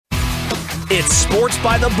It's Sports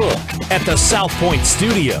by the Book at the South Point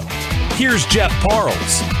Studio. Here's Jeff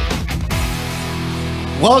Parles.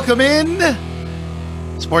 Welcome in.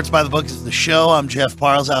 Sports by the Book is the show. I'm Jeff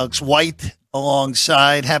Parles, Alex White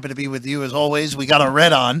alongside. Happy to be with you as always. We got our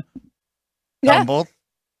red on. Yeah. On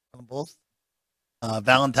both.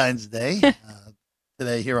 Valentine's Day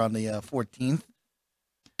today here on the 14th.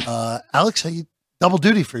 Alex, how you double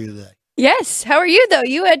duty for you today? Yes. How are you, though?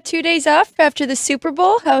 You had 2 days off after the Super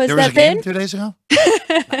Bowl. How has There was that a been? game 2 days ago?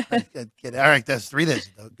 All right, that's 3 days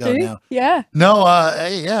ago now. Yeah. No,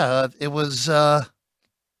 it was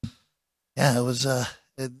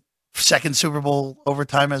second Super Bowl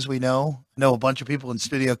overtime, as we know. I know a bunch of people in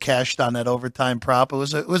studio cashed on that overtime prop. It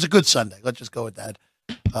was a good Sunday. Let's just go with that.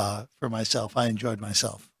 For myself, I enjoyed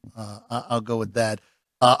myself. I'll go with that.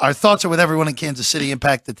 Our thoughts are with everyone in Kansas City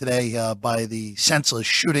impacted today by the senseless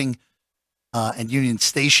shooting and Union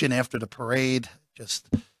Station after the parade. Just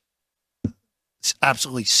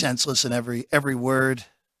absolutely senseless in every word,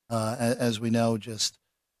 as we know. Just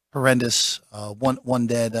horrendous. One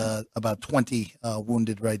dead, about 20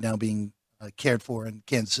 wounded right now, being cared for in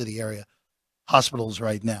Kansas City area hospitals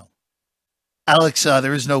right now. Alex,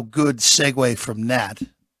 there is no good segue from that.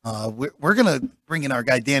 We're going to bring in our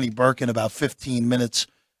guy Danny Burke in about 15 minutes.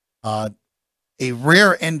 A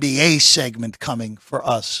rare NBA segment coming for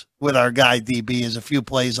us with our guy DB is a few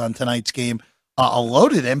plays on tonight's game. A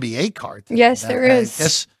loaded NBA card. Yes, there is. I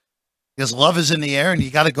guess because love is in the air, and you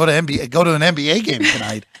got to go to an NBA game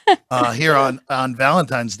tonight here on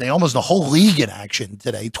Valentine's Day. Almost a whole league in action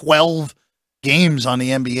today. 12 games on the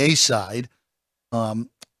NBA side.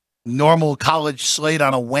 Normal college slate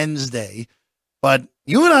on a Wednesday, but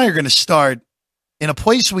you and I are going to start in a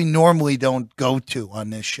place we normally don't go to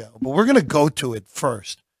on this show, but we're going to go to it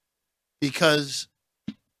first because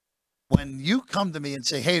when you come to me and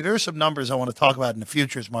say, hey, there's some numbers I want to talk about in the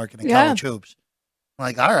futures market in college hoops, I'm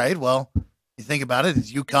like, all right, well, you think about it,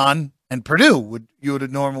 it's UConn and Purdue you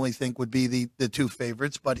would normally think would be the two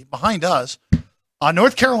favorites, but behind us,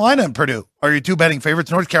 North Carolina and Purdue are your two betting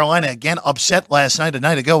favorites. North Carolina, again, upset last night, a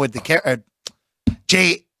night ago with the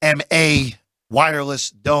JMA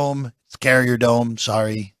Wireless Dome. It's Carrier Dome.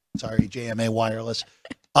 Sorry, JMA Wireless.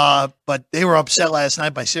 But they were upset last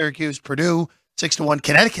night by Syracuse. Purdue, 6-1.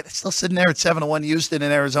 Connecticut is still sitting there at 7-1. Houston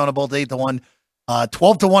and Arizona both 8-1.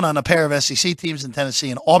 12-1 on a pair of SEC teams in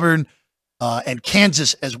Tennessee and Auburn. And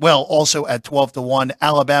Kansas as well, also at 12-1.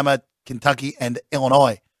 Alabama, Kentucky, and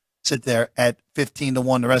Illinois sit there at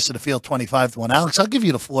 15-1. The rest of the field 25-1. Alex, I'll give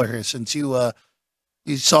you the floor here since you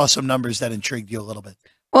saw some numbers that intrigued you a little bit.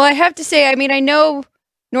 Well, I have to say, I know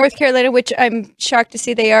North Carolina, which I'm shocked to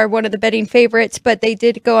see they are one of the betting favorites, but they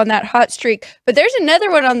did go on that hot streak. But there's another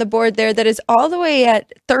one on the board there that is all the way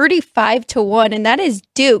at 35-1, and that is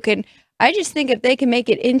Duke. And I just think if they can make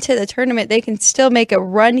it into the tournament, they can still make a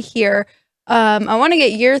run here. I want to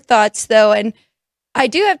get your thoughts, though, and I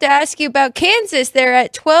do have to ask you about Kansas. They're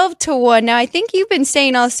at 12-1. Now, I think you've been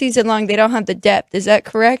saying all season long they don't have the depth. Is that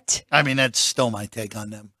correct? I mean, that's still my take on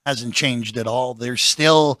them. Hasn't changed at all. They're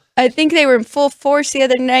still... I think they were in full force the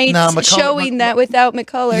other night, showing that without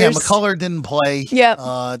McCullers. Yeah, McCullers didn't play.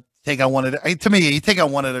 Yeah. Take out one of you take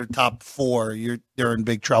out one of their top four, they're in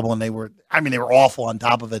big trouble, and they were awful on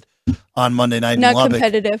top of it on Monday night Not in Lubbock.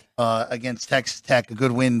 Competitive. Against Texas Tech. A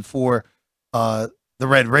good win for the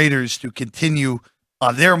Red Raiders to continue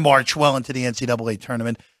their march well into the NCAA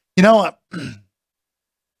tournament. You know,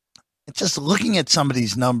 it's just looking at some of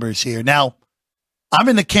these numbers here. Now, I'm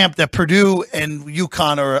in the camp that Purdue and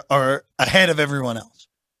UConn are ahead of everyone else.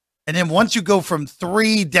 And then once you go from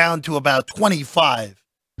 3 down to about 25,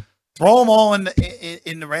 throw them all in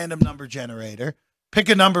the random number generator, pick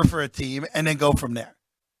a number for a team, and then go from there.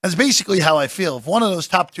 That's basically how I feel. If one of those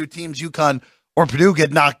top two teams, UConn or Purdue,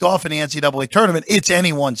 get knocked off in the NCAA tournament, it's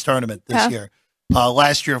anyone's tournament this year.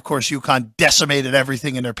 Last year, of course, UConn decimated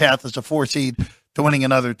everything in their path as a 4 seed to winning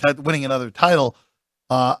another title.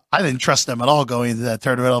 I didn't trust them at all going into that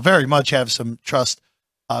tournament. I'll very much have some trust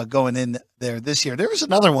going in there this year. There was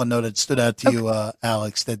another one, though, that stood out to you,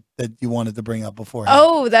 Alex, that you wanted to bring up before.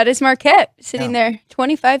 Oh, that is Marquette sitting there,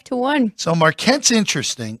 25-1. So Marquette's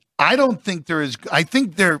interesting. I don't think there is. I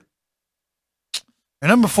think they're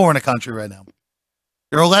number 4 in the country right now.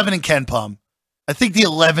 They're 11 in Ken Palm. I think the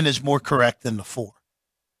 11 is more correct than the 4.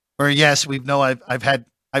 Or yes,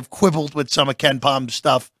 I've quibbled with some of Ken Palm's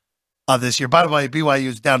stuff this year. By the way, BYU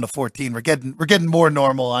is down to 14. We're getting more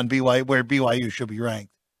normal on BYU, where BYU should be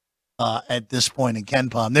ranked at this point in Ken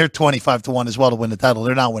Palm. They're 25-1 as well to win the title.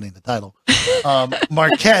 They're not winning the title.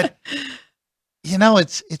 Marquette,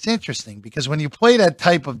 it's interesting because when you play that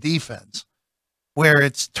type of defense where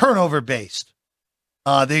it's turnover based,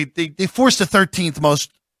 They forced the 13th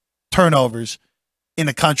most turnovers in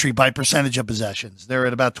the country by percentage of possessions. They're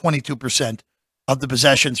at about 22% of the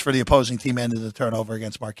possessions for the opposing team ended the turnover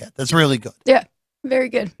against Marquette. That's really good. Yeah, very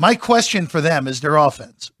good. My question for them is their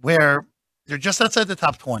offense, where they're just outside the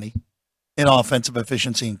top 20 in offensive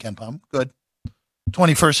efficiency in KenPom. Good.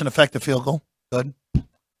 21st in effective field goal. Good.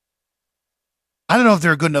 I don't know if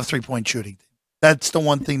they're a good enough three-point shooting team. That's the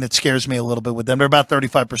one thing that scares me a little bit with them. They're about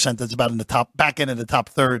 35%. That's about in the top, back end of the top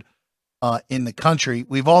third in the country.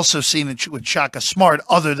 We've also seen it with Shaka Smart,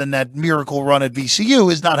 other than that miracle run at VCU,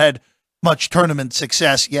 has not had much tournament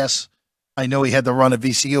success. Yes, I know he had the run at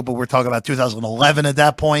VCU, but we're talking about 2011 at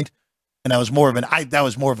that point, and that was more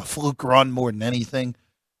of a fluke run more than anything.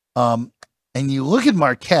 And you look at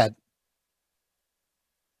Marquette.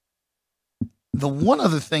 The one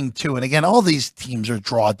other thing too, and again, all these teams are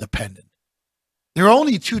draw dependent. There are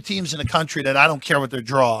only two teams in the country that I don't care what their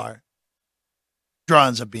draw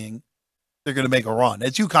ends up being. They're going to make a run.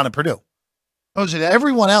 It's UConn and Purdue.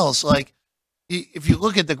 Everyone else, like, if you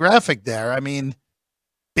look at the graphic there, I mean,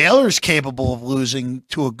 Baylor's capable of losing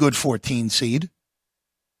to a good 14 seed.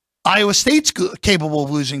 Iowa State's capable of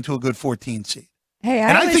losing to a good 14 seed. Hey,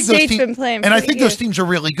 Iowa State's been playing. And I think those teams are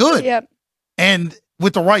really good. Yep. And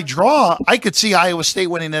with the right draw, I could see Iowa State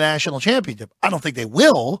winning the national championship. I don't think they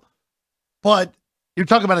will, but you're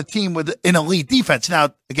talking about a team with an elite defense.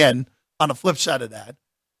 Now, again, on the flip side of that,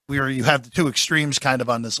 where you have the two extremes kind of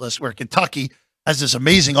on this list, where Kentucky has this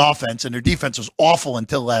amazing offense and their defense was awful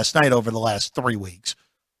until last night over the last 3 weeks,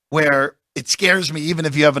 where it scares me, even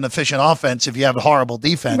if you have an efficient offense, if you have a horrible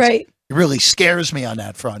defense, right. It really scares me on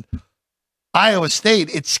that front. Iowa State,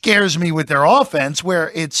 it scares me with their offense,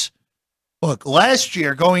 where it's, look, last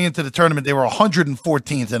year going into the tournament, they were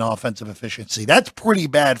 114th in offensive efficiency. That's pretty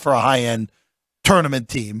bad for a high-end tournament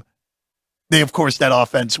team. Of course, that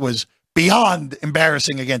offense was beyond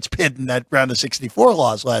embarrassing against Pitt in that round of 64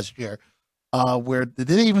 loss last year. Where did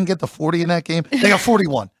they even get the 40 in that game? They got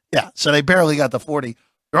 41. Yeah, so they barely got the 40.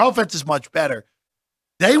 Their offense is much better.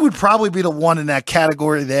 They would probably be the one in that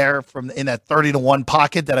category there in that 30-1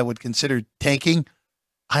 pocket that I would consider taking.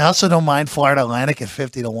 I also don't mind Florida Atlantic at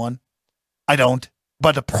 50-1. I don't.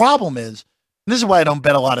 But the problem is, and this is why I don't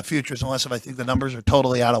bet a lot of futures unless if I think the numbers are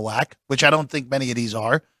totally out of whack, which I don't think many of these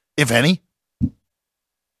are, if any.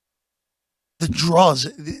 The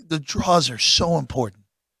draws are so important.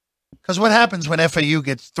 Because what happens when FAU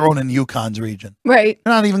gets thrown in UConn's region? Right.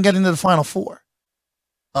 They're not even getting to the Final Four.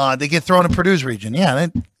 They get thrown in Purdue's region. Yeah,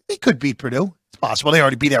 they could beat Purdue. It's possible. They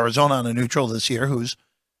already beat Arizona on a neutral this year, who's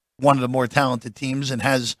one of the more talented teams and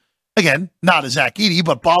has, again, not a Zach Edey,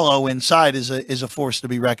 but Ballo inside is a force to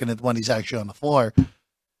be reckoned with when he's actually on the floor.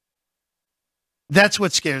 That's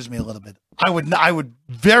what scares me a little bit. I would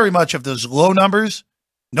very much, if those low numbers,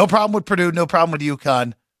 no problem with Purdue, no problem with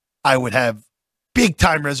UConn, I would have big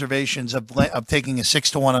time reservations of taking a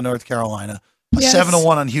 6-1 on North Carolina, a 7-1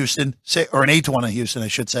 on Houston, or an 8-1 on Houston, I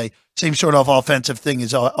should say. Same sort of offensive thing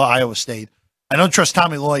as Iowa State. I don't trust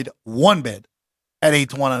Tommy Lloyd one bit at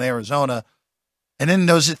 8-1 on Arizona. And then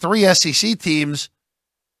those three SEC teams,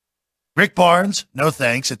 Rick Barnes, no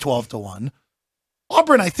thanks, at 12-1.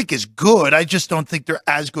 Auburn, I think, is good. I just don't think they're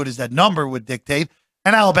as good as that number would dictate.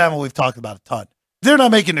 And Alabama, we've talked about a ton. They're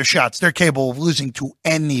not making their shots. They're capable of losing to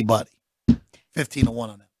anybody. 15-1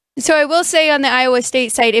 on them. So I will say on the Iowa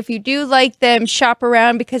State side, if you do like them, shop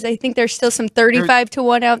around because I think there's still some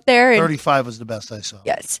 35-1 out there. 35 was the best I saw.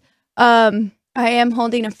 Yes. I am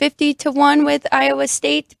holding a 50-1 with Iowa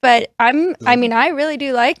State, but I really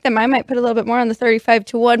do like them. I might put a little bit more on the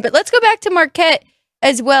 35-1, but let's go back to Marquette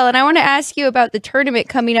as well. And I want to ask you about the tournament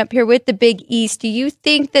coming up here with the Big East. Do you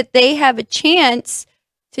think that they have a chance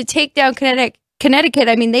to take down Connecticut?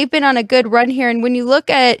 I mean, they've been on a good run here. And when you look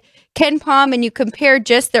at KenPom and you compare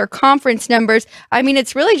just their conference numbers, I mean,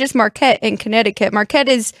 it's really just Marquette and Connecticut. Marquette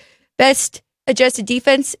is best adjusted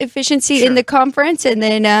defense efficiency in the conference, and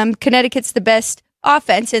then Connecticut's the best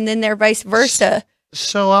offense, and then they're vice versa.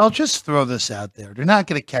 So I'll just throw this out there. They're not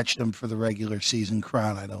going to catch them for the regular season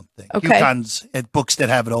crown, I don't think. Okay. UConn's at books that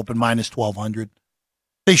have it open minus 1,200.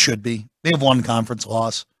 They should be. They have one conference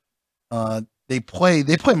loss. They play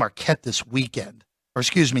Marquette this weekend. Or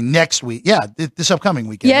excuse me, next week. Yeah, this upcoming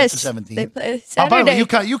weekend. Yes, the 17th. they play Saturday. By the way,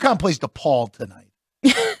 UConn plays DePaul tonight.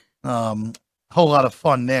 Whole lot of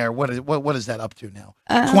fun there. What is that up to now?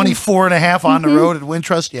 24.5 on the road at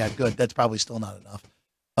Wintrust? Yeah, good. That's probably still not enough.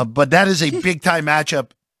 But that is a big-time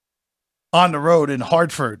matchup on the road in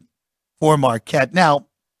Hartford for Marquette. Now,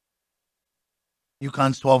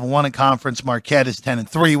 UConn's 12-1 in conference. Marquette is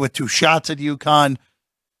 10-3 with 2 shots at UConn.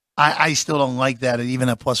 I still don't like that, even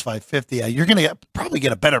at plus 550. You're going to probably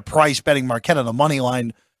get a better price betting Marquette on the money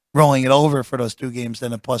line, rolling it over for those two games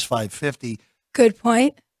than at plus 550. Good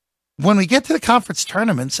point. When we get to the conference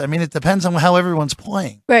tournaments, I mean, it depends on how everyone's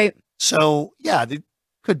playing. Right. So, yeah, there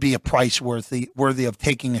could be a price worthy of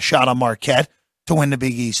taking a shot on Marquette to win the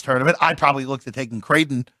Big East tournament. I'd probably look to taking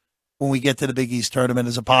Creighton when we get to the Big East tournament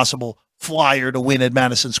as a possible flyer to win at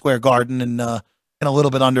Madison Square Garden in a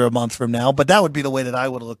little bit under a month from now. But that would be the way that I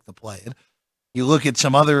would look to play it. You look at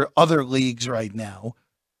some other leagues right now.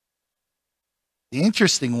 The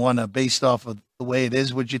interesting one, based off of the way it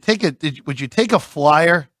is, would you take a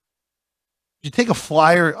flyer? Would you take a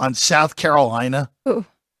flyer on South Carolina,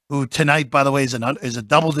 who tonight, by the way, is a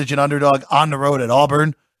double-digit underdog on the road at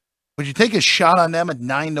Auburn? Would you take a shot on them at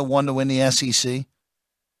 9-1 to win the SEC?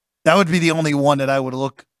 That would be the only one that I would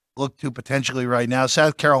look to potentially right now.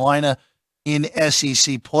 South Carolina in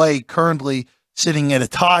SEC play, currently sitting at a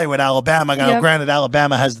tie with Alabama. Now, Granted,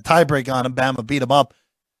 Alabama has the tiebreak on them. Bama beat them up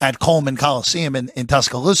at Coleman Coliseum in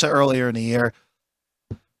Tuscaloosa earlier in the year.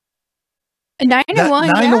 9-1.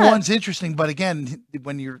 9-1's interesting, but again,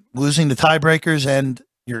 when you're losing the tiebreakers and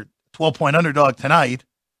you're 12-point underdog tonight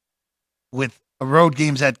with road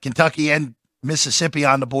games at Kentucky and Mississippi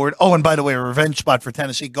on the board. Oh, and by the way, a revenge spot for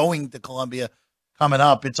Tennessee going to Columbia coming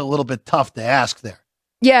up. It's a little bit tough to ask there.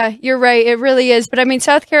 Yeah, you're right. It really is. But I mean,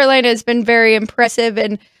 South Carolina has been very impressive.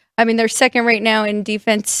 And I mean, they're second right now in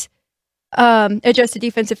defense, adjusted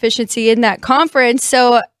defense efficiency in that conference.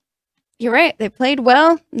 So you're right. They played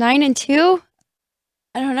well, 9-2.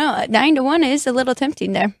 I don't know. 9-1 is a little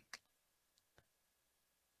tempting there.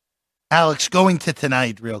 Alex, going to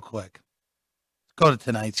tonight real quick. Let's go to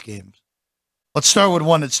tonight's games. Let's start with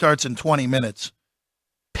one that starts in 20 minutes.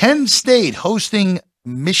 Penn State hosting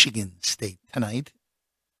Michigan State tonight.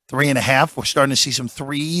 3.5. We're starting to see some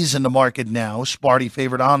threes in the market now. Sparty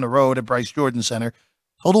favored on the road at Bryce Jordan Center.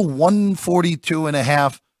 Total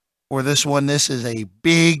 142.5 for this one. This is a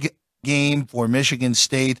big game for Michigan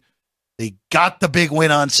State. They got the big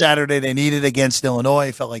win on Saturday they needed against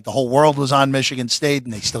Illinois. Felt like the whole world was on Michigan State,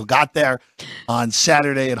 and they still got there on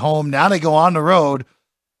Saturday at home. Now they go on the road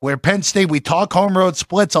where Penn State, we talk home road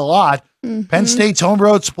splits a lot. Mm-hmm. Penn State's home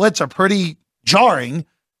road splits are pretty jarring.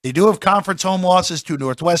 They do have conference home losses to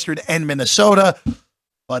Northwestern and Minnesota,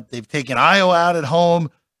 but they've taken Iowa out at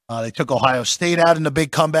home. They took Ohio State out in the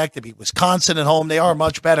big comeback. They beat Wisconsin at home. They are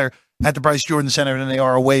much better at the Bryce Jordan Center than they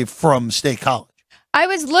are away from State College. I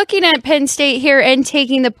was looking at Penn State here and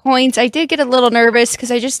taking the points. I did get a little nervous because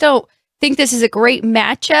I just don't think this is a great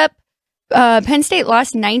matchup. Penn State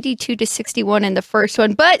lost 92-61 in the first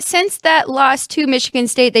one. But since that loss to Michigan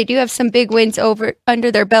State, they do have some big wins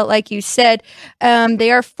under their belt, like you said.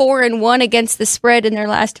 They are 4-1 against the spread in their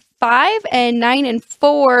last 5 and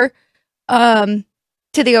 9-4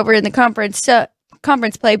 to the over in the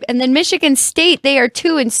conference play. And then Michigan State, they are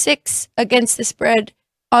 2-6 against the spread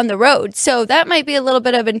on the road. So that might be a little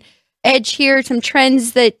bit of an edge here, some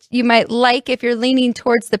trends that you might like if you're leaning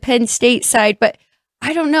towards the Penn State side. But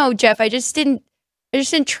I don't know, Jeff. I just didn't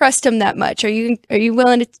trust him that much. Are you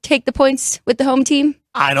willing to take the points with the home team?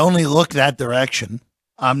 I'd only look that direction.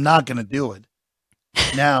 I'm not going to do it.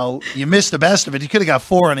 Now, you missed the best of it. You could have got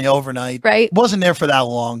 4 on the overnight. Right. It wasn't there for that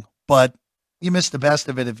long, but you missed the best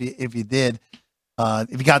of it if you did.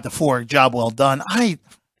 If you got the 4, job well done. I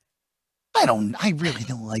really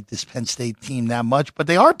don't like this Penn State team that much, but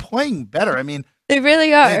they are playing better. I mean, they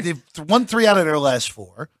really are. They've won 3 out of their last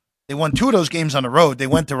 4. They won 2 of those games on the road. They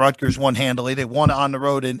went to Rutgers, won handily. They won on the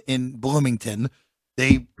road in Bloomington.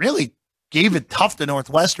 They really gave it tough to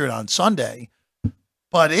Northwestern on Sunday.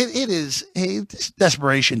 But it is a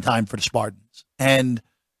desperation time for the Spartans. And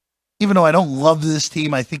even though I don't love this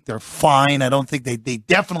team, I think they're fine. I don't think they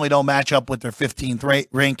definitely don't match up with their 15th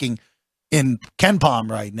ranking in KenPom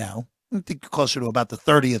right now. I think closer to about the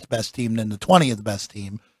 30th best team than the 20th best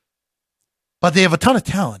team. But they have a ton of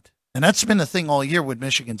talent. And that's been the thing all year with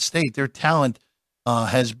Michigan State. Their talent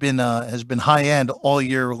has been high end all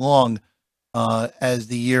year long as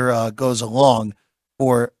the year goes along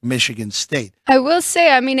for Michigan State. I will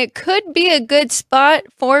say, I mean, it could be a good spot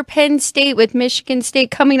for Penn State with Michigan State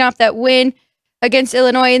coming off that win against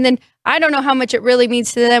Illinois. And then I don't know how much it really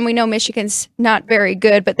means to them. We know Michigan's not very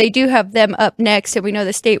good, but they do have them up next, and we know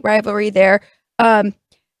the state rivalry there.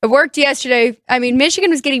 It worked yesterday. I mean, Michigan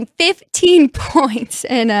was getting 15 points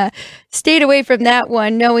and stayed away from that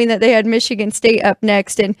one, knowing that they had Michigan State up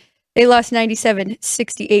next, and they lost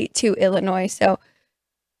 97-68 to Illinois. So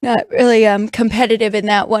not really competitive in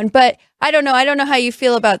that one. But I don't know. I don't know how you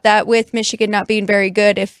feel about that with Michigan not being very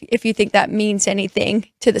good, if you think that means anything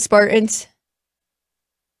to the Spartans.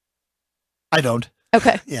 I don't.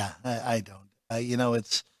 Okay. Yeah, I don't.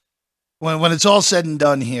 It's when it's all said and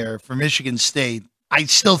done here for Michigan State, I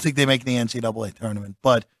still think they make the NCAA tournament,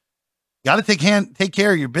 but you got to take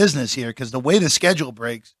care of your business here because the way the schedule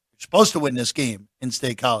breaks, you're supposed to win this game in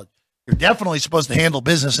State College. You're definitely supposed to handle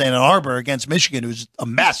business in Ann Arbor against Michigan, who's a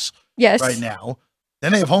mess right now.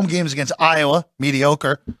 Then they have home games against Iowa,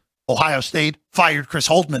 mediocre. Ohio State fired Chris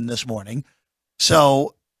Holtmann this morning.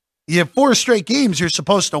 So you have 4 straight games you're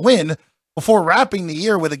supposed to win before wrapping the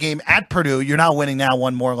year with a game at Purdue. You're not winning now,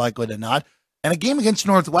 one more likely than not. And a game against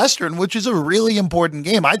Northwestern, which is a really important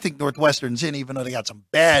game. I think Northwestern's in, even though they got some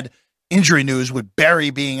bad injury news with Berry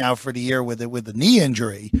being out for the year with the knee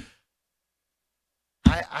injury.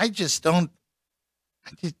 I just don't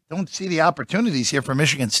see the opportunities here for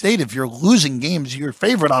Michigan State. If you're losing games, you're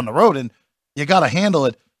favorite on the road, and you got to handle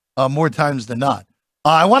it more times than not.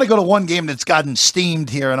 I want to go to one game that's gotten steamed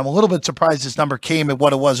here, and I'm a little bit surprised this number came at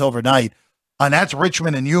what it was overnight, and that's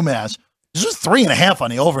Richmond and UMass. This was 3.5 on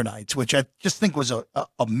the overnights, which I just think was a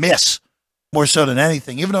miss more so than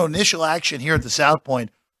anything. Even though initial action here at the South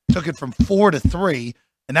Point took it from 4 to 3,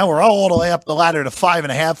 and now we're all the way up the ladder to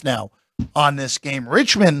 5.5 now on this game.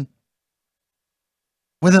 Richmond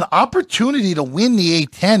with an opportunity to win the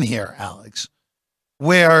A-10 here, Alex,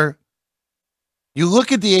 where you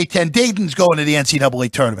look at the A-10, Dayton's going to the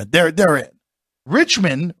NCAA tournament. They're in.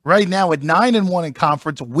 Richmond right now at 9-1 in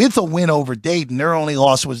conference with a win over Dayton. Their only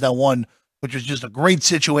loss was that one, which was just a great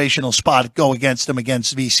situational spot to go against them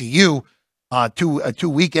against VCU two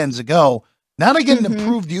weekends ago. Now they get an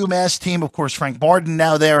improved UMass team. Of course, Frank Martin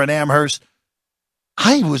now there in Amherst.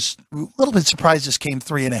 I was a little bit surprised this came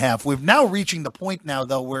 3.5. We're now reaching the point now,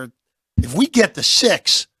 though, where if we get to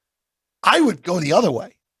 6, I would go the other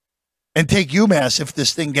way and take UMass if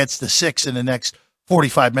this thing gets to 6 in the next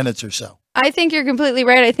 45 minutes or so. I think you're completely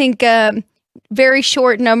right. I think very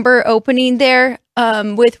short number opening there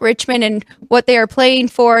with Richmond and what they are playing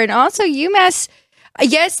for. And also UMass,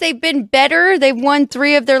 yes, they've been better. They've won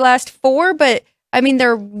 3 of their last 4, but I mean,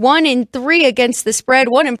 they're 1-3 against the spread,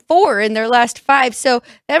 1-4 in their last 5. So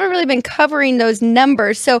they haven't really been covering those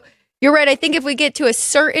numbers. So you're right. I think if we get to a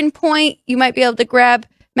certain point, you might be able to grab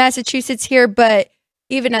Massachusetts here. But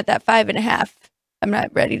even at that 5.5, I'm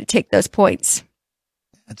not ready to take those points.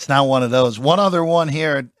 It's not one of those. One other one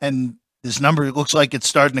here, and this number looks like it's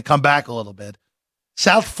starting to come back a little bit.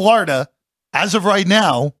 South Florida, as of right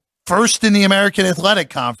now, first in the American Athletic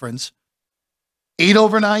Conference, 8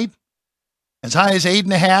 overnight. As high as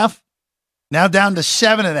 8.5, now down to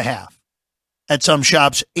 7.5 at some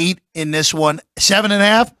shops. 8 in this one,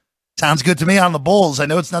 7.5. Sounds good to me on the Bulls. I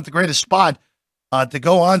know it's not the greatest spot to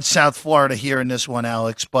go on South Florida here in this one,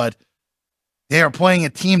 Alex, but they are playing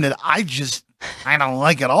a team that I don't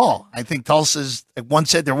like at all. I think Tulsa's they're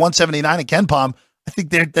 179 at KenPom. I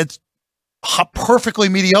think that's perfectly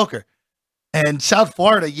mediocre. And South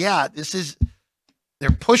Florida,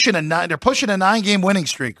 they're pushing a 9-game winning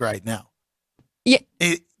streak right now. Yeah,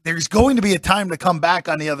 there's going to be a time to come back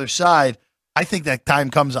on the other side. I think that time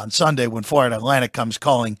comes on Sunday when Florida Atlantic comes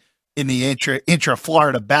calling in the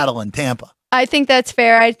intra-Florida battle in Tampa. I think that's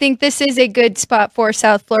fair. I think this is a good spot for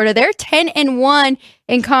South Florida. They're 10-1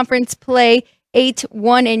 in conference play,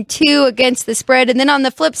 8-1-2 against the spread. And then on the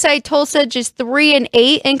flip side, Tulsa just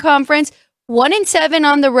 3-8 in conference, 1-7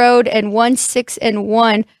 on the road, and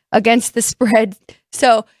 6-1 against the spread.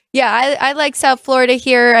 So yeah, I like South Florida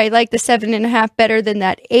here. I like the 7.5 better than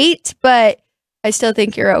that 8, but I still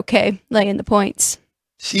think you're okay laying the points.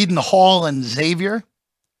 Seton Hall and Xavier,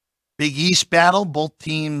 Big East battle. Both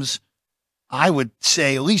teams, I would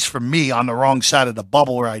say, at least for me, on the wrong side of the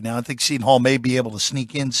bubble right now. I think Seton Hall may be able to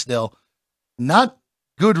sneak in still. Not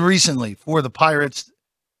good recently for the Pirates.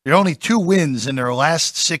 Their only 2 wins in their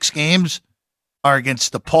last 6 games are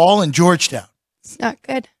against DePaul and Georgetown. It's not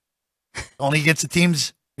good. Only against the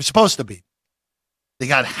teams you're supposed to be. They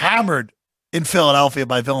got hammered in Philadelphia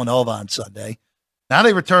by Villanova on Sunday. Now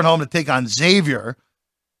they return home to take on Xavier.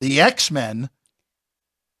 The X-Men,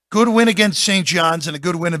 good win against St. John's and a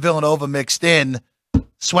good win at Villanova mixed in.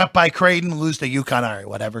 Swept by Creighton, lose to UConn. All right,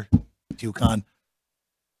 whatever. UConn.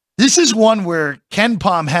 This is one where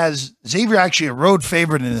KenPom has Xavier actually a road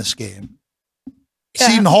favorite in this game. Yeah.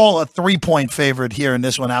 Seton Hall a 3-point favorite here in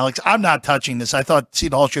this one, Alex. I'm not touching this. I thought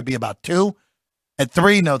Seton Hall should be about 2. At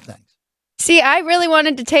 3, no thanks. See, I really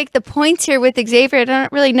wanted to take the points here with Xavier. I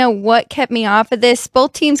don't really know what kept me off of this.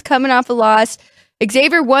 Both teams coming off a loss.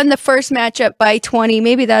 Xavier won the first matchup by 20.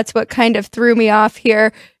 Maybe that's what kind of threw me off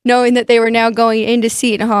here, knowing that they were now going into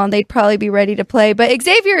Seton Hall and they'd probably be ready to play. But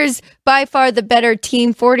Xavier is by far the better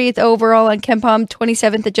team, 40th overall on KenPom,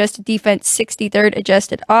 27th adjusted defense, 63rd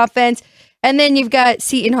adjusted offense. And then you've got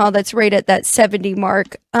Seton Hall that's right at that 70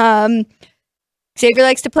 mark. Xavier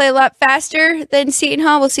likes to play a lot faster than Seton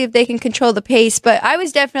Hall. We'll see if they can control the pace, but I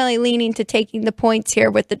was definitely leaning to taking the points here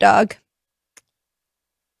with the dog.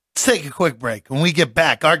 Let's take a quick break. When we get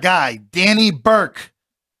back, our guy, Danny Burke,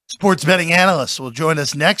 sports betting analyst, will join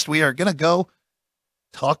us next. We are going to go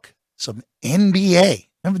talk some NBA.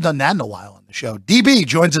 Haven't done that in a while on the show. DB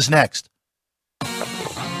joins us next.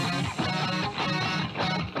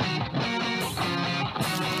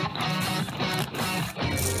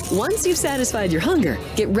 Once you've satisfied your hunger,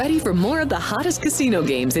 get ready for more of the hottest casino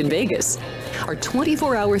games in Vegas. Our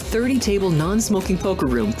 24-hour, 30-table non-smoking poker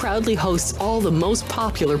room proudly hosts all the most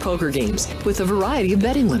popular poker games with a variety of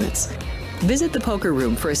betting limits. Visit the poker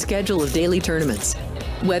room for a schedule of daily tournaments.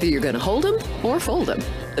 Whether you're going to hold 'em or fold 'em,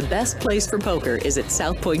 the best place for poker is at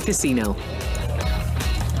South Point Casino.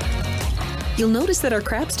 You'll notice that our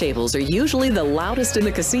craps tables are usually the loudest in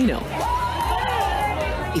the casino.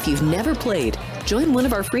 If you've never played, join one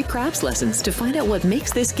of our free craps lessons to find out what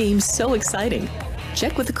makes this game so exciting.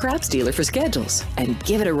 Check with the craps dealer for schedules and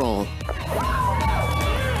give it a roll.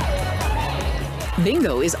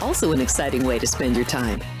 Bingo is also an exciting way to spend your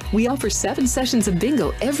time. We offer 7 sessions of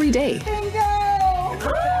bingo every day. Bingo!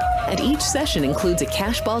 And each session includes a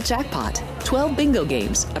cash ball jackpot, 12 bingo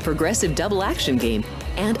games, a progressive double action game,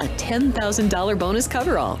 and a $10,000 bonus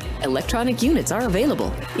coverall. Electronic units are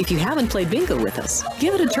available. If you haven't played bingo with us,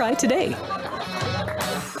 give it a try today.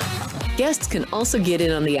 Guests can also get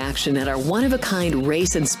in on the action at our one-of-a-kind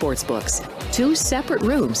race and sports books. 2 separate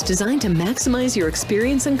rooms designed to maximize your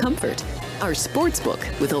experience and comfort. Our sports book,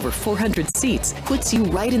 with over 400 seats, puts you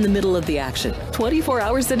right in the middle of the action, 24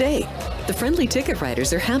 hours a day. The friendly ticket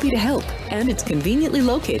writers are happy to help, and it's conveniently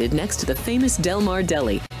located next to the famous Del Mar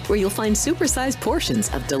Deli, where you'll find supersized portions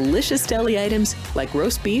of delicious deli items like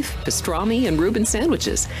roast beef, pastrami, and Reuben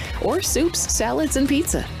sandwiches, or soups, salads, and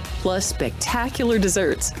pizza. Plus spectacular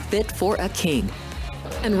desserts fit for a king.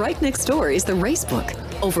 And right next door is the Racebook.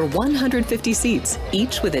 Over 150 seats,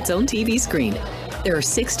 each with its own TV screen. There are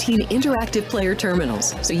 16 interactive player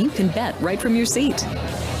terminals, so you can bet right from your seat.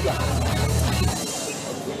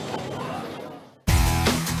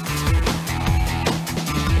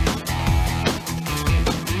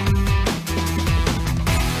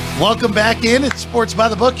 Welcome back in. It's Sports by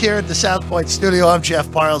the Book here at the South Point Studio. I'm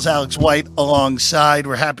Jeff Parles, Alex White alongside.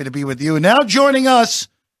 We're happy to be with you. Now joining us,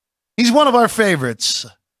 he's one of our favorites,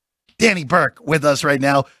 Danny Burke, with us right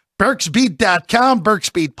now. Burke'sBeat.com,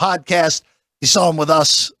 Burke's Beat podcast. You saw him with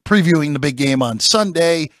us previewing the big game on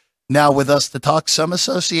Sunday. Now with us to talk some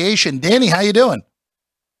association. Danny, how you doing?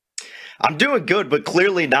 I'm doing good, but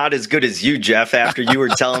clearly not as good as you, Jeff, after you were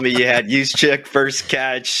telling me you had Juszczyk first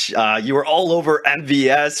catch. You were all over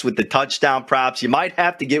MVS with the touchdown props. You might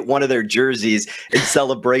have to get one of their jerseys in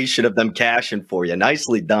celebration of them cashing for you.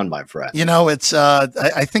 Nicely done, my friend. You know, it's I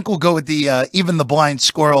think we'll go with the even the blind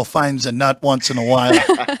squirrel finds a nut once in a while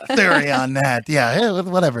theory on that. Yeah,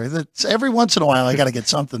 whatever. It's, every once in a while, I got to get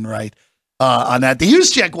something right on that. The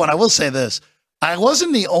Juszczyk one, I will say this. I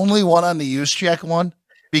wasn't the only one on the Juszczyk one.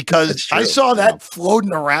 Because I saw that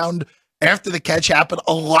floating around after the catch happened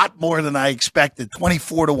a lot more than I expected.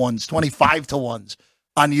 24 to 1s, 25 to 1s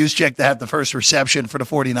on Juszczyk to have the first reception for the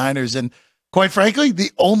 49ers. And quite frankly,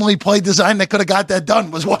 the only play design that could have got that done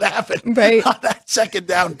was what happened on that second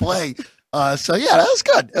down play. So, yeah, that was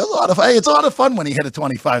good. It was a lot of fun. It's a lot of fun when you hit a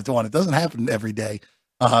 25 to 1. It doesn't happen every day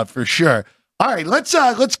for sure. All right, let's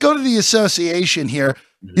go to the association here.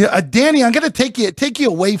 Yeah, Danny, I'm going to take you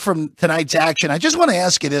away from tonight's action. I just want to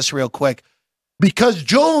ask you this real quick, because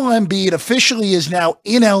Joel Embiid officially is now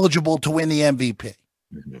ineligible to win the MVP.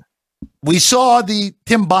 Mm-hmm. We saw the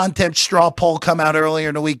Tim Bontemps straw poll come out earlier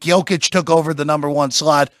in the week. Jokic took over the number 1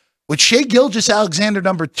 slot with Shai Gilgeous-Alexander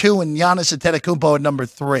number 2 and Giannis Antetokounmpo at number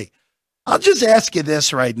 3. I'll just ask you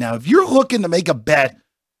this right now. If you're looking to make a bet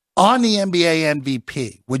on the NBA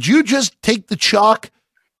MVP, would you just take the chalk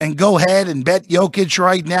and go ahead and bet Jokic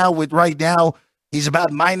right now he's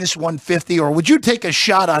about minus 150, or would you take a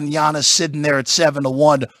shot on Giannis sitting there at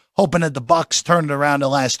 7-1, hoping that the Bucks turn it around the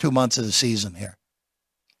last 2 months of the season here?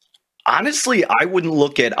 Honestly, I wouldn't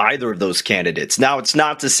look at either of those candidates. Now, it's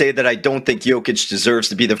not to say that I don't think Jokic deserves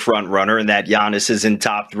to be the front runner and that Giannis is in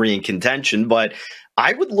top 3 in contention, but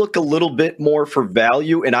I would look a little bit more for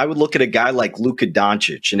value, and I would look at a guy like Luka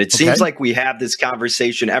Doncic. And it seems like we have this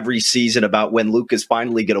conversation every season about when Luka's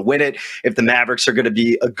finally going to win it, if the Mavericks are going to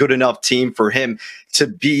be a good enough team for him to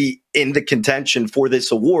be in the contention for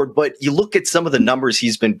this award. But you look at some of the numbers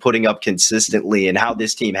he's been putting up consistently and how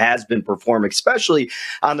this team has been performing, especially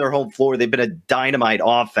on their home floor. They've been a dynamite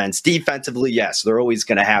offense. Defensively, yes, they're always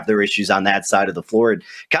going to have their issues on that side of the floor. It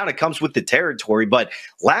kind of comes with the territory. But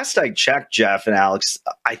last I checked, Jeff and Alex,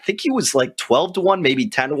 I think he was like 12-1, maybe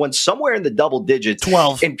 10-1, somewhere in the double digits.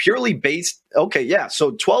 12. And purely based, okay, yeah.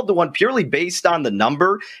 So 12-1, purely based on the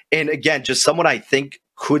number. And again, just someone I think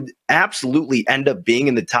could absolutely end up being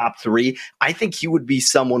in the top 3. I think he would be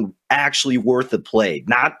someone actually worth a play,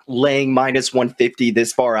 not laying minus 150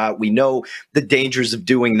 this far out. We know the dangers of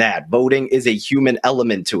doing that. Voting is a human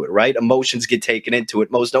element to it, right? Emotions get taken into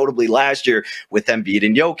it, most notably last year with Embiid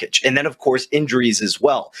and Jokic. And then, of course, injuries as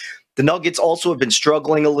well. The Nuggets also have been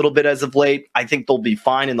struggling a little bit as of late. I think they'll be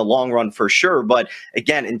fine in the long run for sure. But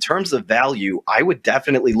again, in terms of value, I would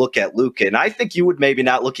definitely look at Luka. And I think you would maybe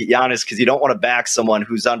not look at Giannis because you don't want to back someone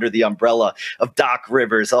who's under the umbrella of Doc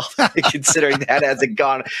Rivers, considering that hasn't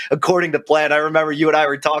gone according to plan. I remember you and I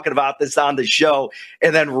were talking about this on the show.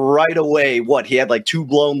 And then right away, he had like 2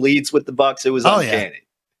 blown leads with the Bucks. It was uncanny.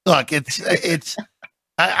 Yeah. Look,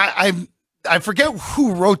 I forget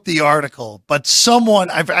who wrote the article, but someone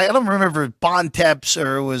I don't remember Bontemps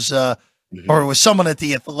or it was someone at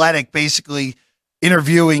the Athletic basically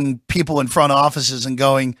interviewing people in front offices and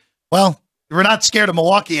going, "Well, we're not scared of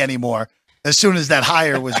Milwaukee anymore." As soon as that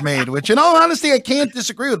hire was made, which in all honesty I can't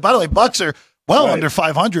disagree with. By the way, Bucks are under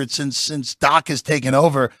 500 since Doc has taken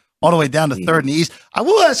over, all the way down to third in the East. I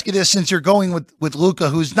will ask you this, since you're going with Luka,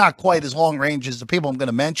 who's not quite as long range as the people I'm going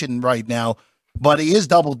to mention right now, but he is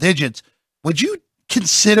double digits. Would you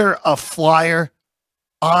consider a flyer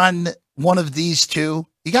on one of these two?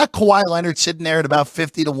 You got Kawhi Leonard sitting there at about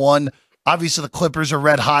 50-1. Obviously, the Clippers are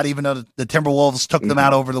red hot, even though the Timberwolves took them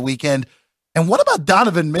out over the weekend. And what about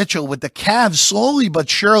Donovan Mitchell with the Cavs slowly but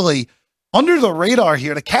surely under the radar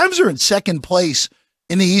here? The Cavs are in second place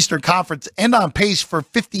in the Eastern Conference and on pace for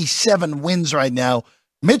 57 wins right now.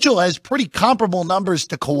 Mitchell has pretty comparable numbers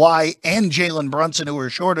to Kawhi and Jalen Brunson, who are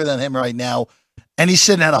shorter than him right now. And he's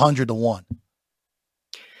sitting at 100-1.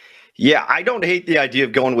 Yeah, I don't hate the idea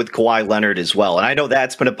of going with Kawhi Leonard as well. And I know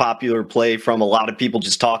that's been a popular play from a lot of people,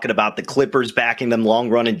 just talking about the Clippers backing them long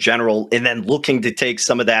run in general and then looking to take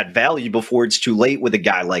some of that value before it's too late with a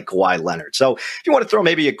guy like Kawhi Leonard. So if you want to throw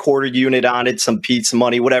maybe a quarter unit on it, some pizza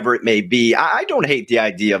money, whatever it may be, I don't hate the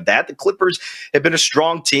idea of that. The Clippers have been a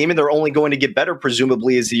strong team and they're only going to get better,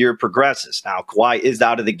 presumably, as the year progresses. Now, Kawhi is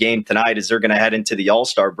out of the game tonight as they're going to head into the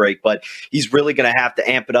All-Star break, but he's really going to have to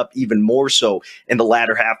amp it up even more so in the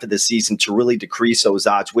latter half of the season to really decrease those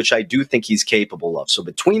odds, which I do think he's capable of. So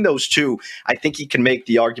between those two, I think he can make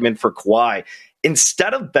the argument for Kawhi.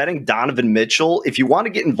 Instead of betting Donovan Mitchell, if you want to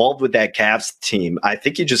get involved with that Cavs team, I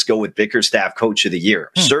think you just go with Bickerstaff Coach of the Year.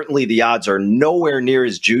 Certainly the odds are nowhere near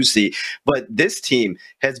as juicy, but this team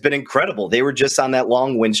has been incredible. They were just on that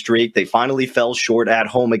long win streak. They finally fell short at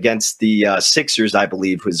home against the Sixers, I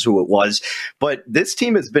believe was who it was. But this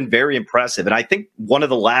team has been very impressive. And I think one of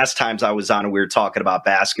the last times I was on and we were talking about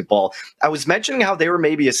basketball, I was mentioning how they were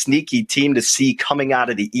maybe a sneaky team to see coming out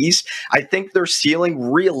of the East. I think their ceiling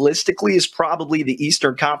realistically is probably the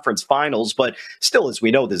Eastern Conference Finals, but still, as we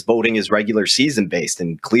know, this voting is regular season based,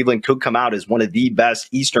 and Cleveland could come out as one of the best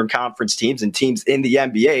Eastern Conference teams and teams in the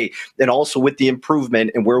NBA, and also with the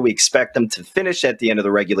improvement and where we expect them to finish at the end of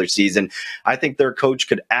the regular season, I think their coach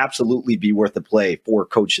could absolutely be worth a play for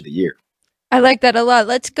Coach of the Year. I like that a lot.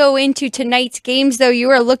 Let's go into tonight's games, though. You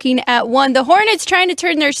are looking at one. The Hornets trying to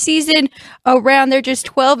turn their season around. They're just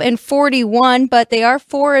 12-41, but they are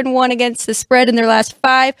 4-1 against the spread in their last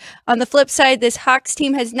 5. On the flip side, this Hawks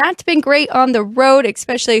team has not been great on the road,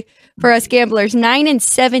 especially for us gamblers.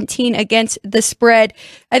 9-17 against the spread.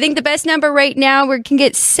 I think the best number right now, we can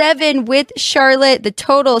get 7 with Charlotte. The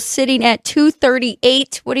total sitting at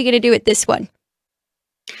 238. What are you going to do with this one?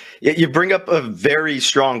 Yeah, you bring up a very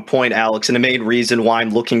strong point, Alex, and the main reason why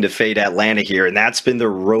I'm looking to fade Atlanta here, and that's been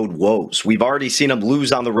their road woes. We've already seen them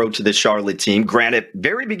lose on the road to the Charlotte team. Granted,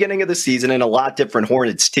 very beginning of the season and a lot different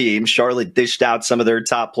Hornets team. Charlotte dished out some of their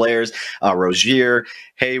top players, Rozier,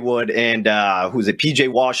 Haywood, and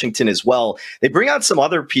PJ Washington as well. They bring out some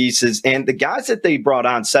other pieces, and the guys that they brought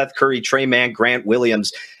on, Seth Curry, Trey Mann, Grant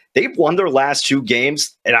Williams, they've won their last 2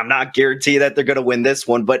 games, and I'm not guaranteeing that they're going to win this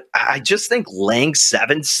one, but I just think laying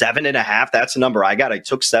 7.5, that's the number I got. I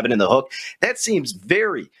took 7 in the hook. That seems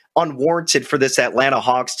very unwarranted for this Atlanta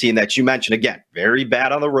Hawks team that you mentioned. Again, very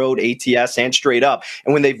bad on the road, ATS and straight up.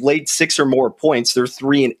 And when they've laid 6 or more points, they're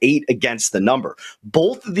 3-8 against the number.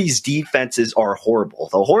 Both of these defenses are horrible.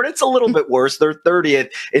 The Hornets a little bit worse. They're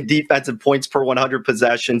 30th in defensive points per 100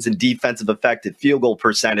 possessions and defensive effective field goal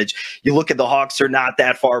percentage. You look at the Hawks, they're not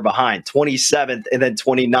that far behind, 27th and then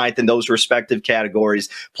 29th in those respective categories.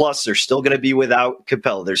 Plus, they're still going to be without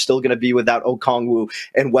Capella. They're still going to be without Okongwu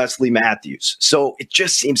and Wesley Matthews. So it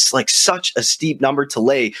just seems like such a steep number to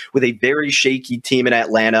lay with a very shaky team in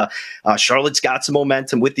Atlanta. Charlotte's got some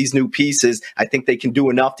momentum with these new pieces. I think they can do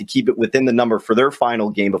enough to keep it within the number for their final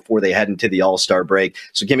game before they head into the All-Star break.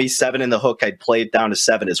 So give me 7 in the hook. I'd play it down to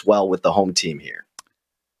 7 as well with the home team here.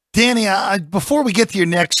 Danny, before we get to your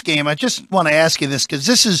next game, I just want to ask you this because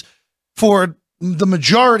this is for the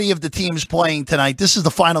majority of the teams playing tonight. This is the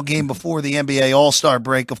final game before the NBA All-Star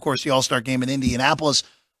break. Of course, the All-Star game in Indianapolis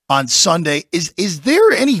on Sunday. Is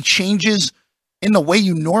there any changes in the way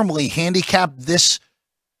you normally handicap this?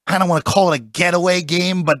 I don't want to call it a getaway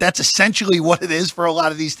game, but that's essentially what it is for a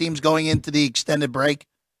lot of these teams going into the extended break.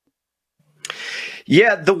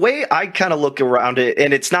 Yeah, the way I kind of look around it,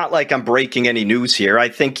 and it's not like I'm breaking any news here. I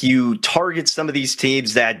think you target some of these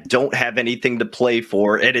teams that don't have anything to play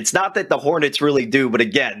for. And it's not that the Hornets really do, but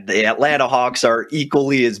again, the Atlanta Hawks are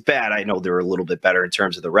equally as bad. I know they're a little bit better in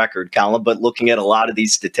terms of the record column, but looking at a lot of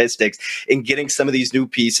these statistics and getting some of these new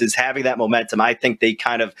pieces, having that momentum, I think they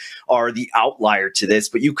kind of are the outlier to this.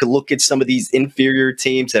 But you could look at some of these inferior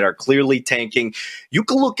teams that are clearly tanking. You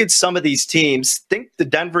can look at some of these teams, think the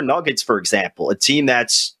Denver Nuggets, for example, a team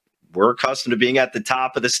that's we're accustomed to being at the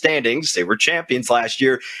top of the standings. They were champions last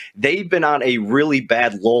year. They've been on a really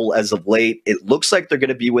bad lull as of late. It looks like they're going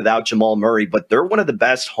to be without Jamal Murray, but they're one of the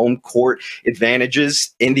best home court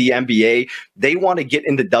advantages in the NBA. They want to get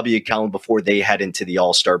in the W column before they head into the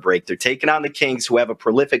All-Star break. They're taking on the Kings, who have a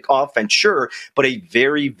prolific offense, sure, but a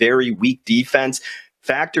very, very weak defense.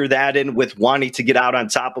 Factor that in with wanting to get out on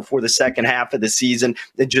top before the second half of the season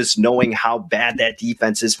and just knowing how bad that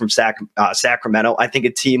defense is from Sacramento. I think a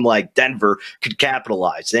team like Denver could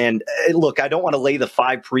capitalize. And look, I don't want to lay the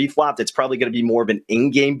 5 pre-flop. That's probably going to be more of an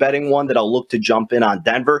in-game betting one that I'll look to jump in on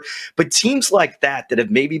Denver. But teams like that have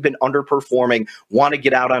maybe been underperforming, want to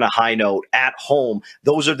get out on a high note at home,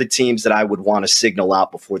 those are the teams that I would want to signal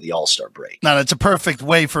out before the All-Star break. Now, that's a perfect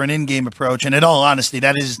way for an in-game approach. And in all honesty,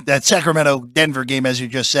 that Sacramento-Denver game, as you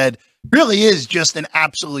just said, really is just an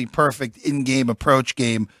absolutely perfect in-game approach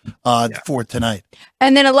game for tonight.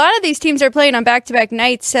 And then a lot of these teams are playing on back-to-back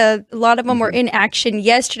nights. A lot of them were in action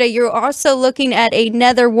yesterday. You're also looking at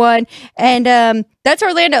another one, and that's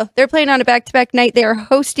Orlando. They're playing on a back-to-back night. They are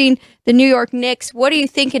hosting the New York Knicks. What are you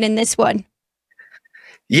thinking in this one?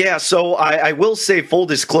 Yeah, so I will say, full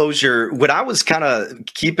disclosure, when I was kind of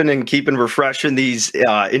keeping refreshing these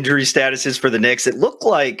injury statuses for the Knicks, it looked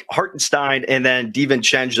like Hartenstein and then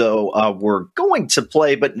DiVincenzo were going to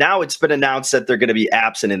play, but now it's been announced that they're going to be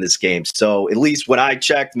absent in this game. So at least when I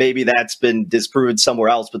checked, maybe that's been disproven somewhere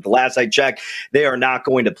else, but the last I checked, they are not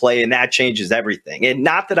going to play, and that changes everything. And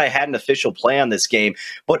not that I had an official play on this game,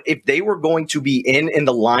 but if they were going to be in and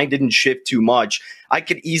the line didn't shift too much, I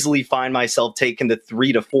could easily find myself taking the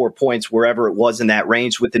 3 to 4 points wherever it was in that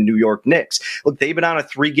range with the New York Knicks. Look, they've been on a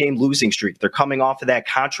 3-game losing streak. They're coming off of that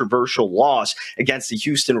controversial loss against the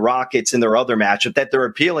Houston Rockets in their other matchup that they're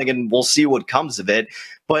appealing, and we'll see what comes of it.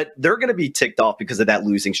 But they're going to be ticked off because of that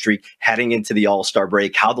losing streak heading into the All-Star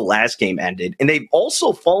break, how the last game ended. And they've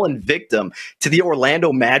also fallen victim to the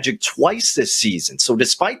Orlando Magic twice this season. So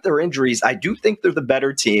despite their injuries, I do think they're the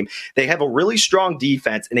better team. They have a really strong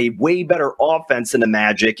defense and a way better offense than the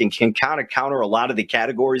Magic and can kind of counter a lot of the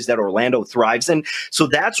categories that Orlando thrives in. So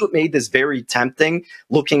that's what made this very tempting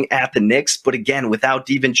looking at the Knicks. But again, without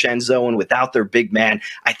DiVincenzo and without their big man,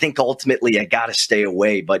 I think ultimately I got to stay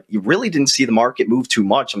away. But you really didn't see the market move too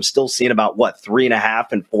much. I'm still seeing about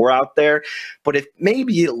 3.5 and 4 out there. But if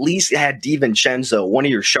maybe you at least had DiVincenzo, one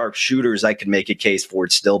of your sharp shooters, I could make a case for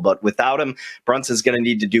it still. But without him, Brunson's going to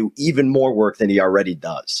need to do even more work than he already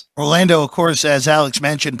does. Orlando, of course, as Alex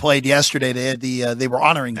mentioned, played yesterday. They had they were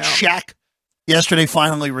honoring Shaq yesterday,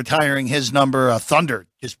 finally retiring his number. Thunder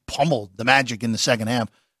just pummeled the Magic in the second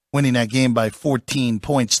half, winning that game by 14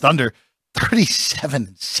 points. Thunder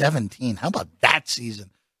 37-17. How about that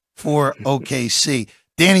season for OKC?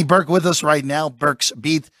 Danny Burke with us right now,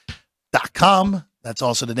 burksbeat.com. That's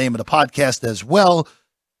also the name of the podcast as well.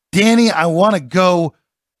 Danny, I want to go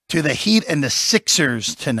to the Heat and the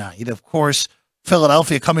Sixers tonight. Of course,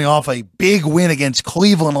 Philadelphia coming off a big win against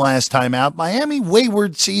Cleveland last time out. Miami,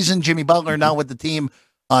 wayward season. Jimmy Butler now with the team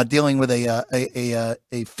dealing with a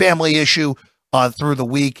family issue through the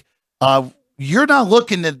week. you're not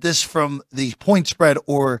looking at this from the point spread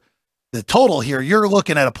or the total here. You're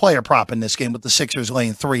looking at a player prop in this game with the Sixers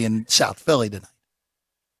laying 3 in South Philly tonight.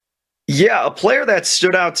 Yeah, a player that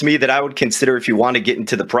stood out to me that I would consider if you want to get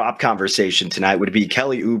into the prop conversation tonight would be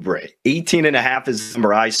Kelly Oubre. 18.5 is the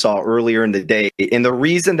number I saw earlier in the day. And the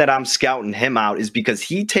reason that I'm scouting him out is because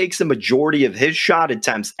he takes a majority of his shot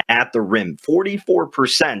attempts at the rim,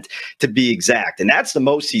 44% to be exact. And that's the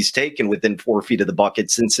most he's taken within 4 feet of the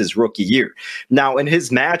bucket since his rookie year. Now, in his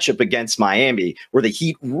matchup against Miami, where the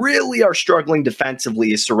Heat really are struggling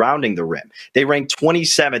defensively, is surrounding the rim. They rank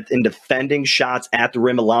 27th in defending shots at the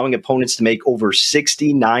rim, allowing opponents to make over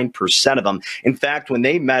 69% of them. In fact, when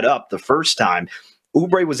they met up the first time,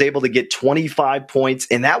 Oubre was able to get 25 points,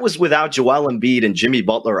 and that was without Joel Embiid and Jimmy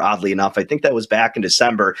Butler, oddly enough. I think that was back in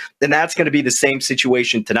December. Then that's going to be the same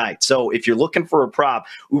situation tonight. So if you're looking for a prop,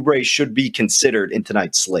 Oubre should be considered in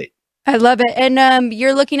tonight's slate. I love it. And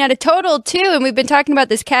you're looking at a total, too, and we've been talking about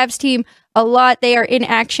this Cavs team a lot. They are in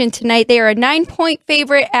action tonight. They are a 9-point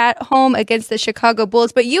favorite at home against the Chicago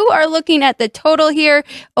Bulls. But you are looking at the total here,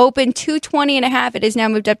 open 220.5. It is now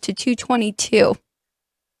moved up to 222.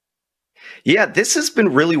 Yeah, this has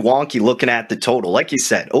been really wonky looking at the total. Like you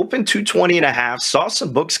said, open 220.5, saw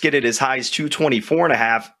some books get it as high as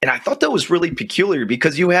 224.5. And I thought that was really peculiar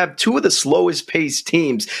because you have two of the slowest paced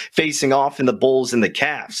teams facing off in the Bulls and the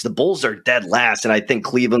Cavs. The Bulls are dead last, and I think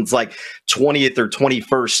Cleveland's like 20th or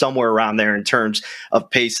 21st, somewhere around there in terms of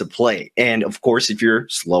pace of play. And of course, if you're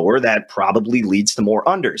slower, that probably leads to more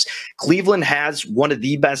unders. Cleveland has one of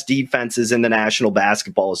the best defenses in the National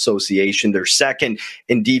Basketball Association. They're second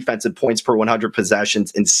in defensive points per 100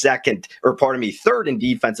 possessions and third in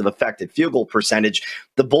defensive effective field goal percentage.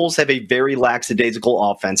 The Bulls have a very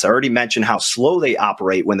lackadaisical offense. I already mentioned how slow they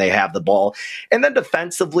operate when they have the ball. And then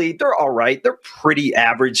defensively, they're all right. They're pretty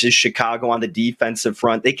average as Chicago on the defensive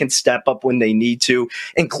front. They can step up when they need to.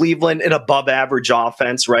 And Cleveland, an above average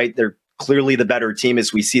offense, right? They're clearly the better team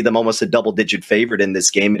as we see them almost a double-digit favorite in this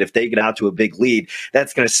game. And if they get out to a big lead,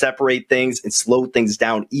 that's going to separate things and slow things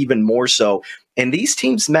down even more so. And these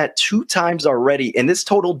teams met 2 times already, and this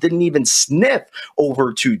total didn't even sniff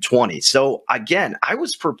over 220. So, again, I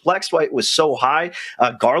was perplexed why it was so high.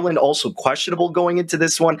 Garland also questionable going into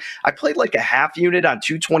this one. I played like a half unit on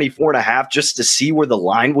 224.5 just to see where the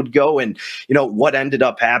line would go and, what ended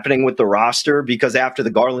up happening with the roster, because after the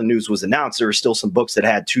Garland news was announced, there were still some books that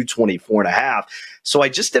had 224.5. So I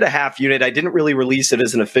just did a half unit. I didn't really release it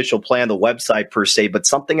as an official play on the website per se, but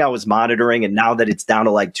something I was monitoring. And now that it's down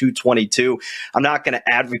to like 222, I'm not going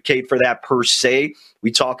to advocate for that per se.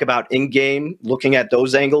 We talk about in-game, looking at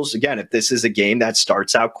those angles. Again, if this is a game that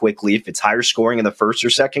starts out quickly, if it's higher scoring in the first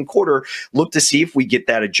or second quarter, look to see if we get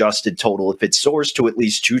that adjusted total. If it soars to at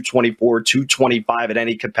least 224, 225 at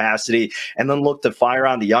any capacity, and then look to fire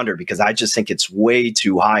on the under, because I just think it's way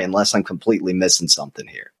too high unless I'm completely missing something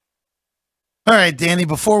here. All right, Danny,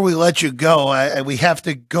 before we let you go, we have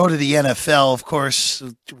to go to the NFL. Of course,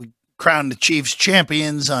 we crowned the Chiefs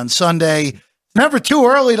champions on Sunday. It's never too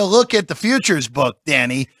early to look at the futures book,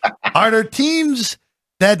 Danny. Are there teams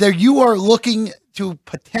that you are looking to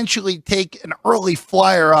potentially take an early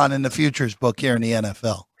flyer on in the futures book here in the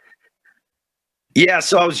NFL? Yeah,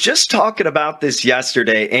 so I was just talking about this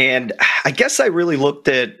yesterday, and I guess I really looked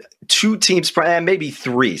at 2 teams, maybe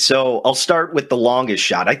 3. So I'll start with the longest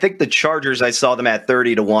shot. I think the Chargers, I saw them at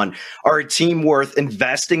 30-1, are a team worth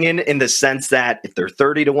investing in the sense that if they're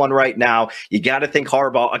 30-1 right now, you got to think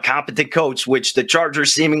Harbaugh, a competent coach, which the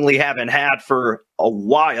Chargers seemingly haven't had for a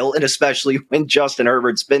while, and especially when Justin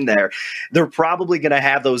Herbert's been there, they're probably going to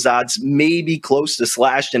have those odds maybe close to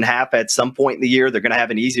slashed in half at some point in the year. They're going to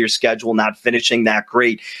have an easier schedule, not finishing that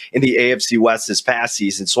great in the AFC West this past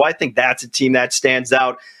season. So I think that's a team that stands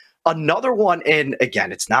out. Another one, and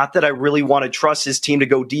again, it's not that I really want to trust this team to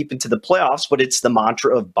go deep into the playoffs, but it's the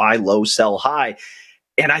mantra of buy low, sell high.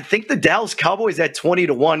 And I think the Dallas Cowboys at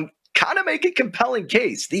 20-1 kind of make a compelling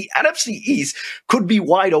case. The NFC East could be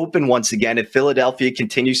wide open once again if Philadelphia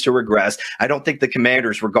continues to regress. I don't think the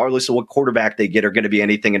Commanders, regardless of what quarterback they get, are going to be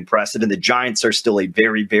anything impressive. And the Giants are still a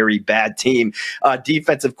very, very bad team.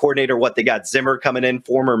 Defensive coordinator, what they got, Zimmer coming in,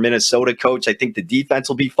 former Minnesota coach. I think the defense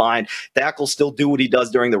will be fine. Dak will still do what he does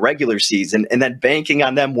during the regular season. And then banking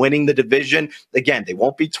on them winning the division. Again, they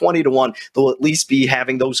won't be 20-1. They'll at least be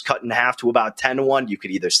having those cut in half to about 10-1. You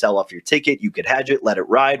could either sell off your ticket, you could hedge it, let it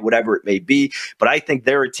ride, whatever it may be. But I think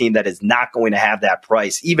they're a team that is not going to have that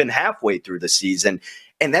price even halfway through the season.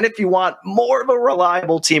 And then if you want more of a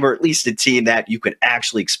reliable team, or at least a team that you could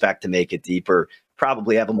actually expect to make it deeper,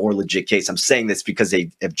 probably have a more legit case. I'm saying this because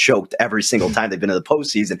they have choked every single time they've been in the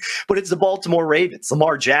postseason, but it's the Baltimore Ravens.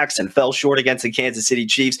 Lamar Jackson fell short against the Kansas City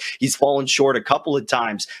Chiefs. He's fallen short a couple of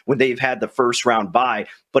times when they've had the first round bye.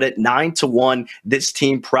 But at 9-1, this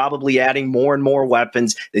team probably adding more and more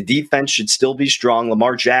weapons. The defense should still be strong.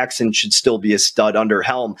 Lamar Jackson should still be a stud under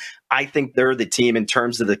helm. I think they're the team in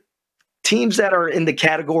terms of the teams that are in the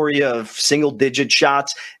category of single-digit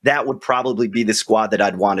shots. That would probably be the squad that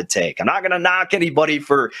I'd want to take. I'm not going to knock anybody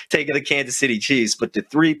for taking the Kansas City Chiefs, but to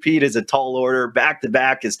three-peat is a tall order.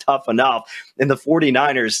 Back-to-back is tough enough. And the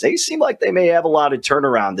 49ers, they seem like they may have a lot of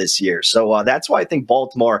turnaround this year. So that's why I think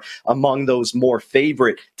Baltimore, among those more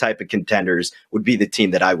favorite type of contenders, would be the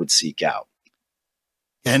team that I would seek out.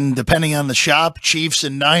 And depending on the shop, Chiefs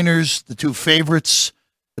and Niners, the two favorites,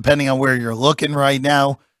 depending on where you're looking right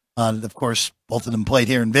now. Of course, both of them played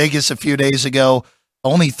here in Vegas a few days ago.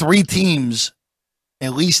 Only three teams,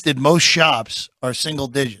 at least in most shops, are single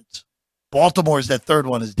digits. Baltimore's that third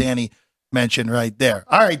one, as Danny mentioned right there.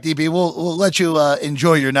 All right, DB, we'll let you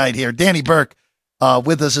enjoy your night here. Danny Burke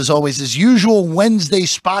with us, as always, his usual Wednesday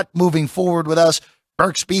spot moving forward with us.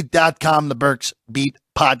 Burke'sBeat.com, the Burke's Beat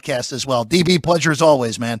podcast as well. DB, pleasure as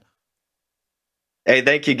always, man. Hey,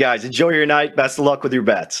 thank you, guys. Enjoy your night. Best of luck with your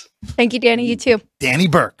bets. Thank you, Danny. You too. Danny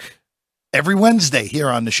Burke, every Wednesday here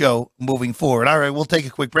on the show moving forward. All right, we'll take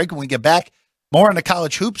a quick break. When we get back, more on the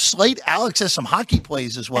college hoops slate. Alex has some hockey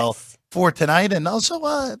plays as well for tonight. And also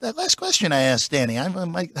that last question I asked Danny, I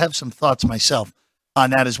might have some thoughts myself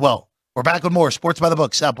on that as well. We're back with more Sports by the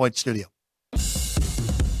Book, South Point Studio.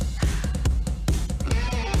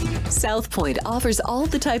 South Point offers all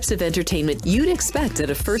the types of entertainment you'd expect at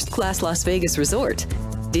a first-class Las Vegas resort.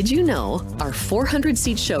 Did you know our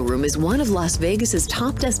 400-seat showroom is one of Las Vegas's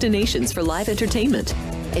top destinations for live entertainment?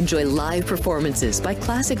 Enjoy live performances by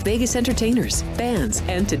classic Vegas entertainers, bands,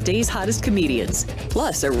 and today's hottest comedians,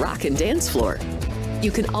 plus a rock and dance floor. You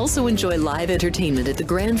can also enjoy live entertainment at the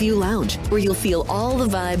Grand View Lounge, where you'll feel all the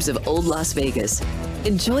vibes of old Las Vegas.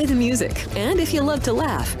 Enjoy the music, and if you love to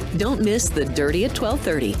laugh, don't miss The Dirty at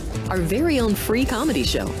 12:30, our very own free comedy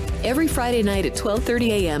show, every Friday night at 12:30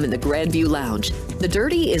 a.m. in the Grand View Lounge. The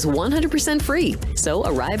Dirty is 100% free, so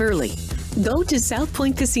arrive early. Go to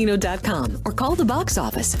southpointcasino.com or call the box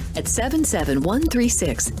office at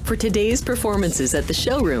 77136 for today's performances at the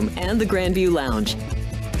showroom and the Grand View Lounge.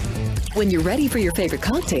 When you're ready for your favorite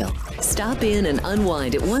cocktail, stop in and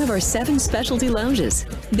unwind at one of our 7 specialty lounges.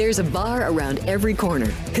 There's a bar around every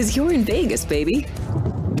corner, because you're in Vegas, baby.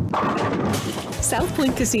 South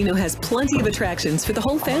Point Casino has plenty of attractions for the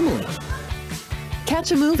whole family.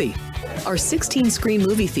 Catch a movie. Our 16-screen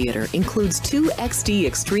movie theater includes 2 XD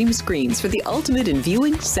Extreme screens for the ultimate in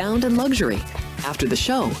viewing, sound, and luxury. After the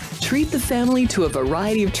show, treat the family to a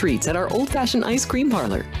variety of treats at our old-fashioned ice cream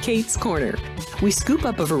parlor, Kate's Corner. We scoop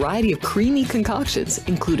up a variety of creamy concoctions,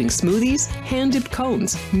 including smoothies, hand-dipped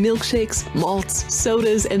cones, milkshakes, malts,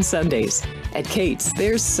 sodas, and sundaes. At Kate's,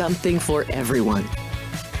 there's something for everyone.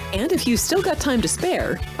 And if you've still got time to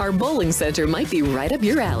spare, our bowling center might be right up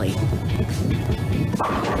your alley.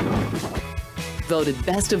 Voted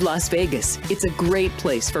Best of Las Vegas, it's a great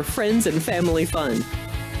place for friends and family fun.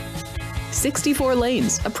 64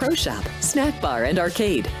 lanes, a pro shop, snack bar, and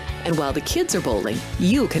arcade. And while the kids are bowling,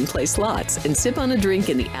 you can play slots and sip on a drink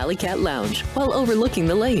in the Alley Cat Lounge while overlooking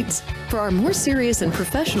the lanes. For our more serious and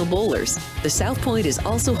professional bowlers, the South Point is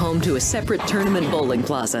also home to a separate tournament bowling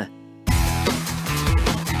plaza.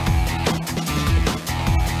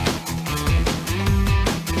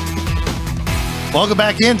 Welcome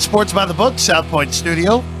back in Sports by the Book, South Point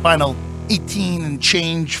Studio. Final 18 and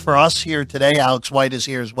change for us here today. Alex White is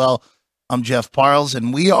here as well. I'm Jeff Parles,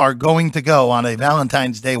 and we are going to go on a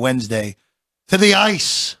Valentine's Day Wednesday to the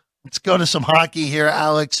ice. Let's go to some hockey here,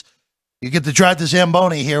 Alex. You get to drive the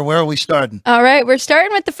Zamboni here. Where are we starting? All right, we're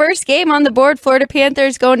starting with the first game on the board. Florida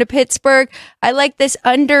Panthers going to Pittsburgh. I like this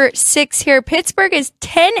under 6 here. Pittsburgh is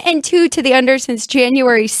 10-2 to the under since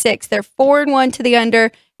January 6th. They're 4-1 to the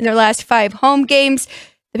under in their last 5 home games.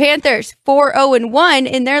 The Panthers, 4-0-1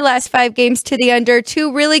 in their last 5 games to the under.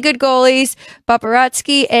 2 really good goalies,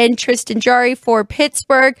 Bobrovsky and Tristan Jarry for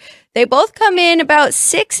Pittsburgh. They both come in about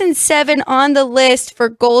 6 and 7 on the list for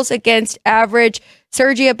goals against average.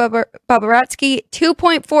 Sergei Bobrovsky,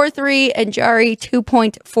 2.43, and Jarry,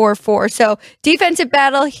 2.44. So defensive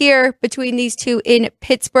battle here between these two in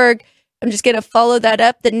Pittsburgh. I'm just going to follow that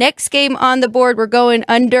up. The next game on the board, we're going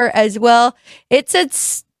under as well. It's a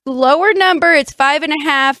lower number. It's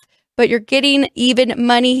 5.5, but you're getting even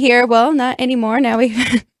money here. Well, not anymore. Now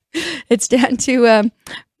it's down to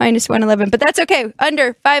minus 111, but that's okay.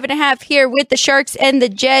 Under 5.5 here with the Sharks and the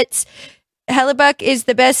Jets. Hellebuck is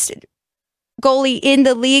the best goalie in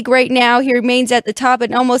the league right now. He remains at the top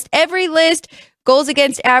in almost every list. Goals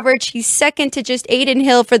against average, he's second to just Aiden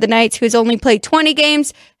Hill for the Knights, who has only played 20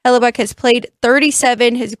 games. Hellebuck has played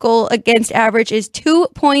 37. His goal against average is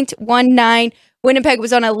 2.19. Winnipeg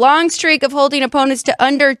was on a long streak of holding opponents to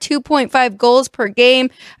under 2.5 goals per game.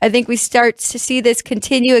 I think we start to see this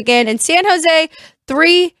continue again. And San Jose,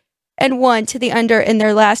 3-1 to the under in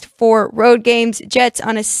their last 4 road games. Jets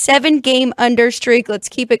on a 7-game under streak. Let's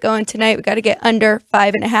keep it going tonight. We got to get under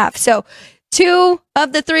 5.5. So 2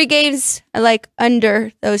 of the 3 games, I like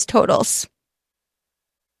under those totals.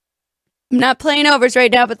 I'm not playing overs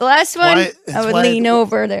right now, but the last one, I would lean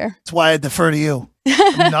over there. That's why I defer to you.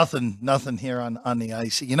 Nothing here on the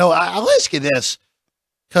ice. I'll ask you this,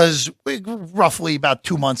 because we're roughly about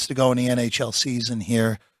 2 months to go in the NHL season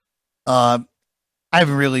here. I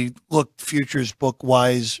haven't really looked futures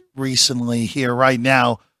book-wise recently here. Right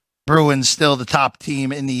now, Bruins still the top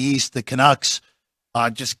team in the East. The Canucks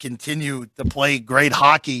just continue to play great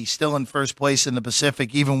hockey, still in first place in the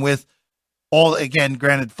Pacific, even with all, again,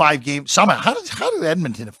 granted, 5 games. Somehow, how did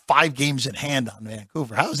Edmonton have 5 games in hand on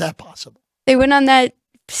Vancouver? How is that possible? They went on that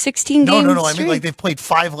 16 game No. streak. I mean, like, they've played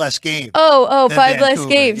 5 less games. Oh, 5 Vancouver. less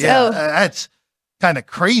games. Yeah, Oh, that's kind of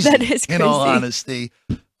crazy. That is crazy. In all honesty.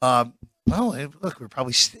 Look, we're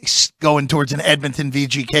probably going towards an Edmonton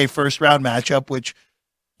VGK first round matchup, which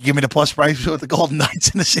give me the plus price with the Golden Knights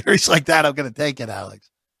in a series like that. I'm going to take it, Alex.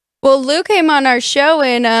 Well, Lou came on our show,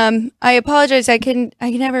 and I apologize. I can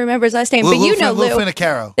never remember his last name, but you know Lou. Lou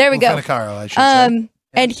Finicaro. There we go. Finicaro, I should say.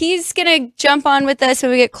 And he's going to jump on with us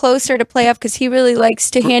when we get closer to playoff, because he really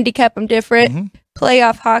likes to handicap them different,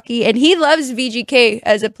 playoff hockey. And he loves VGK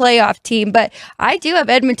as a playoff team. But I do have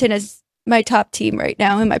Edmonton as my top team right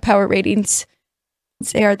now in my power ratings.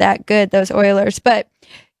 They are that good, those Oilers. But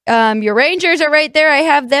your Rangers are right there. I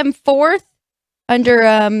have them 4th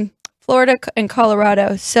under Florida and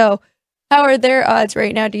Colorado. So how are their odds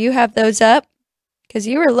right now? Do you have those up? Because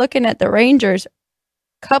you were looking at the Rangers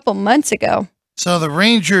a couple months ago. So the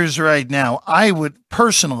Rangers right now, I would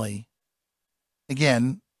personally,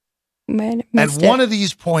 again, at one of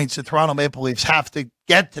these points, the Toronto Maple Leafs have to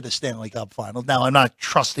get to the Stanley Cup Final. Now, I'm not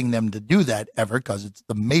trusting them to do that ever, because it's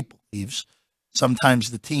the Maple Leafs. Sometimes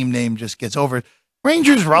the team name just gets over it.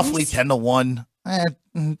 Rangers roughly 10-1. I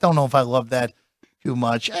don't know if I love that too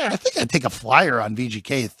much. I think I'd take a flyer on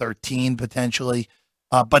VGK at 13 potentially.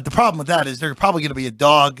 But the problem with that is they're probably going to be a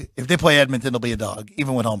dog. If they play Edmonton, they'll be a dog,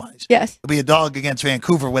 even with home ice. Yes. It'll be a dog against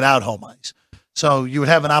Vancouver without home ice. So you would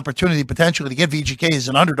have an opportunity potentially to get VGK as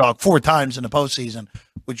an underdog 4 times in the postseason,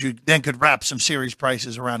 which you then could wrap some series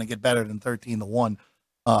prices around and get better than 13-1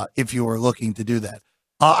 if you were looking to do that.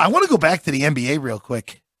 I want to go back to the NBA real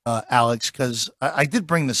quick, Alex, because I did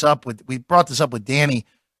bring this up we brought this up with Danny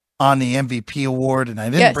on the MVP award, and I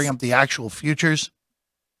didn't bring up the actual futures.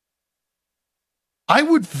 I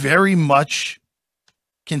would very much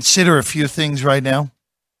consider a few things right now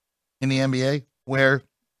in the NBA where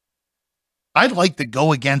I'd like to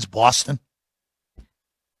go against Boston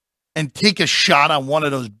and take a shot on one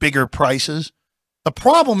of those bigger prices. The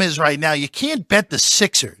problem is right now you can't bet the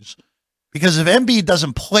Sixers, because if Embiid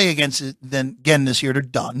doesn't play against it, then again this year they're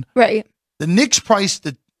done. Right. The Knicks price,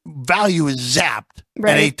 the value is zapped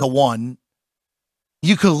at 8-1.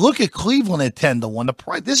 You could look at Cleveland at 10-1. The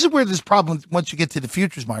price. This is where this problem once you get to the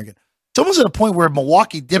futures market. It's almost at a point where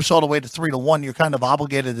Milwaukee dips all the way to 3-1. You're kind of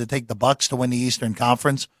obligated to take the Bucks to win the Eastern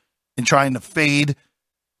Conference and trying to fade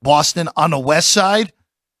Boston. On the West side,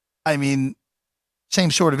 I mean, same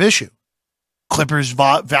sort of issue. Clippers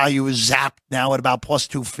value is zapped now at about plus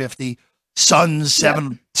 250. Suns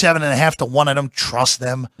 7.5 to 1. I don't trust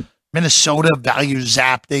them. Minnesota value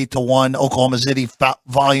zapped 8-1. Oklahoma City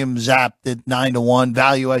volume zapped at 9-1.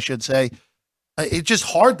 Value, I should say. It's just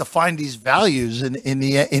hard to find these values in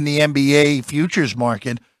the NBA futures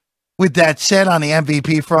market. With that said, on the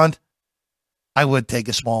MVP front, I would take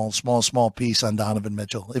a small piece on Donovan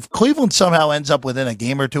Mitchell. If Cleveland somehow ends up within a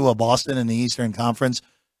game or two of Boston in the Eastern Conference,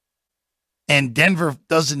 and Denver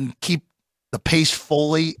doesn't keep the pace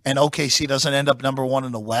fully, and OKC doesn't end up number 1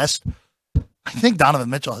 in the West, I think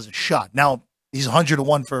Donovan Mitchell has a shot. Now, he's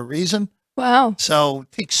 100-1 for a reason. Wow. So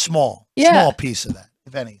take small piece of that,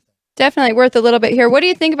 if anything. Definitely worth a little bit here. What do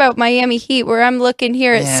you think about Miami Heat, where I'm looking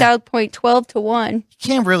here at South Point 12-1? You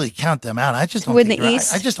can't really count them out. I just don't think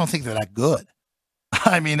I just don't think they're that good.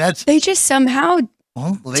 I mean, they just somehow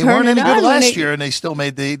they weren't any good last year, and they still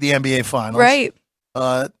made the NBA Finals. Right.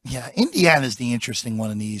 Indiana's the interesting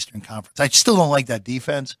one in the Eastern Conference. I still don't like that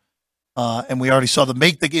defense. And we already saw them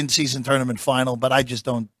make the in-season tournament final, but I just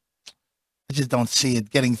don't see it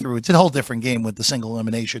getting through. It's a whole different game with the single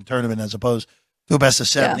elimination tournament as opposed to a best of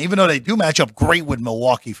 7, Yeah. even though they do match up great with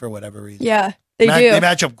Milwaukee for whatever reason. Yeah, they do. They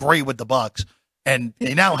match up great with the Bucks, and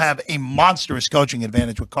they now have a monstrous coaching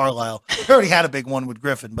advantage with Carlisle. They already had a big one with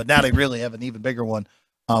Griffin, but now they really have an even bigger one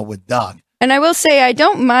with Doc. And I will say, I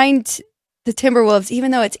don't mind the Timberwolves,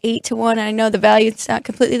 even though it's 8-1. I know the value is not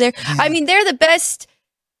completely there. Yeah. I mean, they're the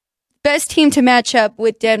best team to match up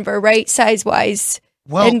with Denver, right? Size wise.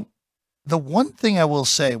 Well, And- the one thing I will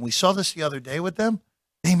say, and we saw this the other day with them,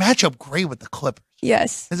 they match up great with the Clippers.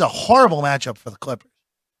 Yes. It's a horrible matchup for the Clippers.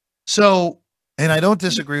 So, and I don't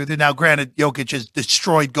disagree with you. Now, granted, Jokic has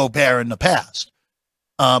destroyed Gobert in the past,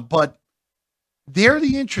 but they're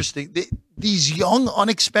these young,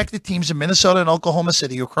 unexpected teams in Minnesota and Oklahoma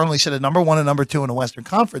City, who are currently sit at number 1 and number 2 in the Western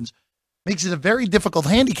Conference, makes it a very difficult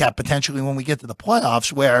handicap potentially when we get to the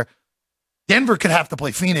playoffs, where Denver could have to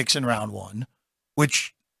play Phoenix in round 1,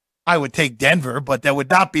 which I would take Denver, but that would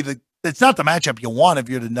not be it's not the matchup you want if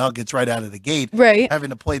you're the Nuggets right out of the gate. Right. Having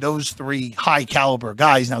to play those 3 high caliber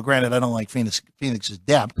guys. Now, granted, I don't like Phoenix's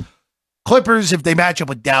depth. Clippers, if they match up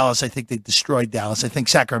with Dallas, I think they destroyed Dallas. I think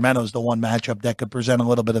Sacramento's the one matchup that could present a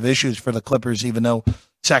little bit of issues for the Clippers, even though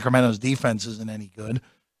Sacramento's defense isn't any good.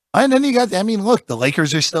 And then you got, look, the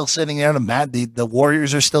Lakers are still sitting there. The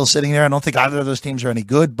Warriors are still sitting there. I don't think either of those teams are any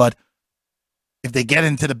good, but if they get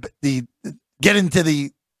into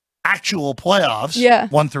the actual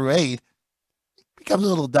playoffs, 1 through 8, it becomes a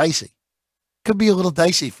little dicey. Could be a little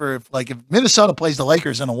dicey if Minnesota plays the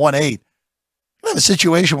Lakers in a 1-8. We have a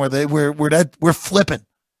situation where we're flipping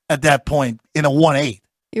at that point in a 1-8.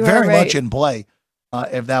 Very much in play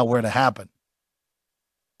if that were to happen.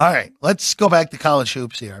 All right, let's go back to college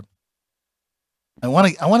hoops here. I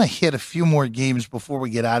want to hit a few more games before we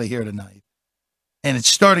get out of here tonight, and it's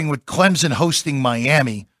starting with Clemson hosting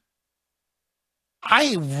Miami.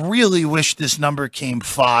 I really wish this number came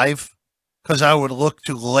 5 because I would look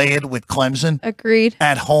to lay it with Clemson. Agreed.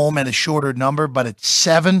 At home at a shorter number, but at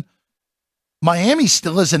 7. Miami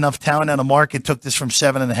still has enough talent on the market. Took this from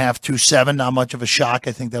 7.5 to 7. Not much of a shock.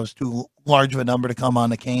 I think that was too large of a number to come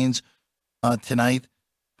on the Canes tonight.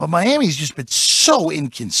 But Miami's just been so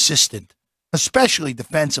inconsistent, especially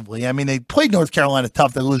defensively. I mean, they played North Carolina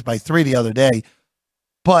tough. They lose by 3 the other day.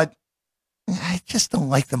 But I just don't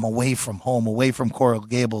like them away from home, away from Coral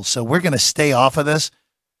Gables. So we're going to stay off of this.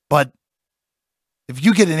 But if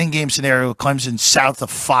you get an in-game scenario with Clemson south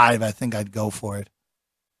of 5, I think I'd go for it.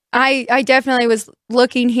 I definitely was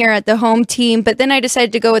looking here at the home team, but then I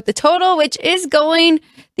decided to go with the total, which is going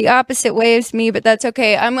the opposite way as me, but that's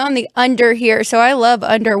okay. I'm on the under here, so I love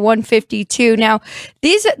under 152. Now,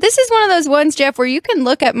 this is one of those ones, Jeff, where you can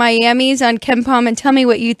look at Miami's on KenPom and tell me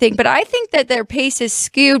what you think, but I think that their pace is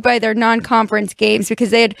skewed by their non-conference games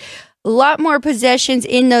because they had a lot more possessions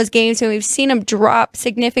in those games, and we've seen them drop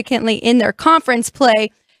significantly in their conference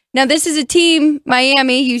play. Now, this is a team,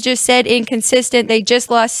 Miami, you just said inconsistent. They just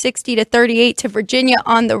lost 60-38 to Virginia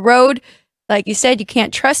on the road. Like you said, you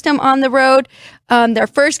can't trust them on the road. Their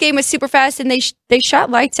first game was super fast, and they shot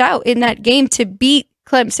lights out in that game to beat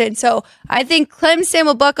Clemson. So I think Clemson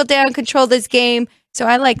will buckle down, control this game. So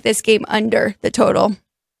I like this game under the total.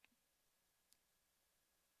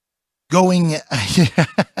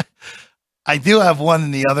 I do have one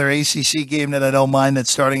in the other ACC game that I don't mind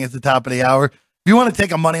that's starting at the top of the hour. If you want to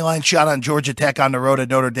take a money line shot on Georgia Tech on the road at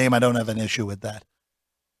Notre Dame, I don't have an issue with that.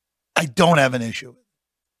 I don't have an issue.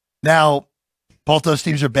 Now, both those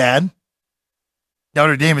teams are bad.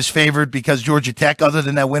 Notre Dame is favored because Georgia Tech, other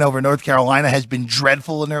than that win over North Carolina, has been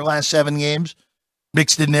dreadful in their last 7 games.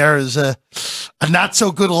 Mixed in there is a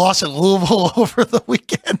not-so-good loss at Louisville over the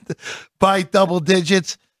weekend by double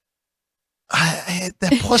digits. I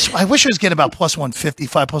wish I was getting about plus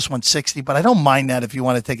 155, plus 160, but I don't mind that if you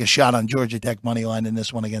want to take a shot on Georgia Tech money line in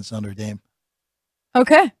this one against Notre Dame.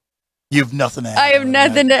 Okay. You have nothing to add. I have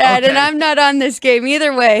nothing to add, and I'm not on this game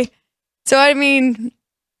either way. So, I mean,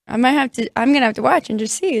 I'm going to have to watch and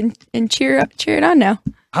just see and cheer it on now.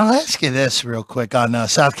 I'll ask you this real quick on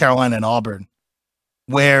South Carolina and Auburn,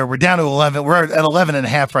 where we're down to 11. We're at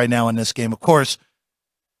 11.5 right now in this game. Of course,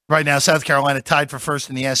 right now, South Carolina tied for first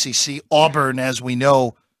in the SEC. Auburn, as we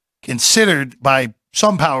know, considered by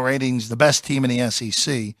some power ratings the best team in the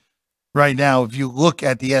SEC. Right now, if you look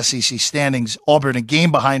at the SEC standings, Auburn a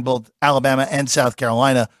game behind both Alabama and South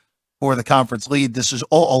Carolina for the conference lead. This is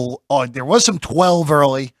there was some 12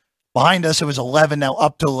 early. Behind us, it was 11, now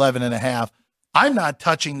up to 11.5. I'm not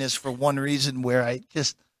touching this for one reason where I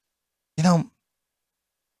just,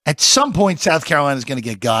 at some point, South Carolina is going to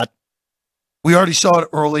get got. We already saw it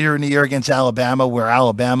earlier in the year against Alabama, where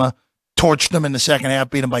Alabama torched them in the second half,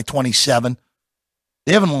 beat them by 27.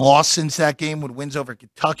 They haven't lost since that game with wins over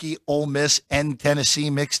Kentucky, Ole Miss, and Tennessee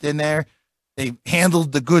mixed in there. They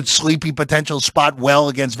handled the good sleepy potential spot well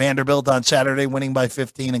against Vanderbilt on Saturday, winning by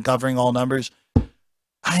 15 and covering all numbers.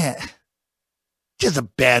 Just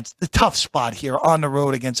a tough spot here on the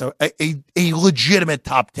road against a legitimate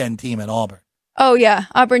top 10 team at Auburn. Oh, yeah.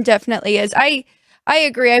 Auburn definitely is. I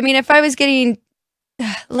agree. I mean, if I was getting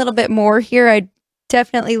a little bit more here, I'd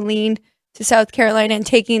definitely lean to South Carolina and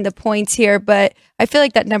taking the points here, but I feel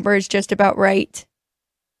like that number is just about right.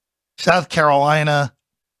 South Carolina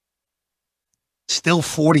still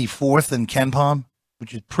 44th in KenPom,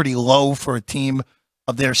 which is pretty low for a team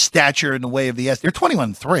of their stature in the way of the S. They're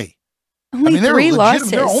 21-3. Only three losses.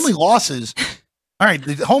 They're only losses. All right,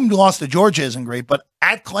 the home loss to Georgia isn't great, but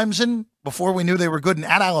at Clemson, before we knew they were good, and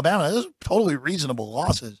at Alabama, those are totally reasonable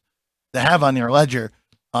losses to have on your ledger.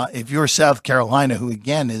 If you're South Carolina, who,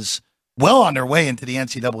 again, is well on their way into the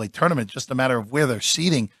NCAA tournament, just a matter of where their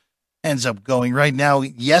seeding ends up going. Right now,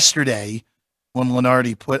 yesterday, when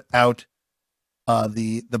Lenardi put out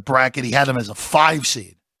the bracket, he had them as a 5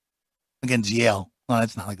 seed against Yale. Well,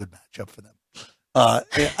 that's not a good matchup for them.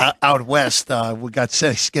 Out west, we got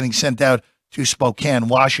getting sent out to Spokane,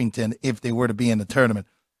 Washington, if they were to be in the tournament.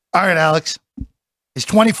 All right, Alex, is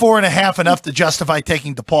 24.5 enough to justify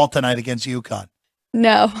taking DePaul tonight against UConn?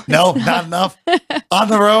 No, not enough. On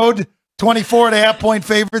the road, 24.5-point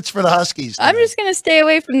favorites for the Huskies tonight. I'm just going to stay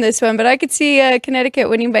away from this one, but I could see Connecticut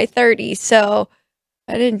winning by 30, so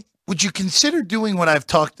I didn't. Would you consider doing what I've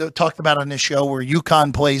talked about on this show, where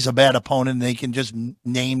UConn plays a bad opponent and they can just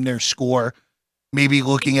name their score? Maybe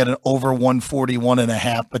looking at an over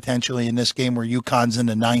 141.5 potentially in this game, where UConn's in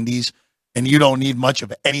the 90s and you don't need much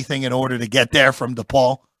of anything in order to get there from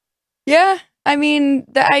DePaul? Yeah, I mean,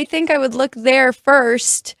 I think I would look there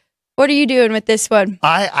first. What are you doing with this one?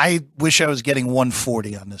 I wish I was getting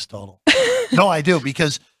 140 on this total. No, I do,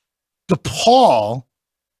 because DePaul,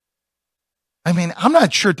 I mean, I'm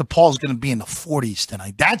not sure DePaul's going to be in the 40s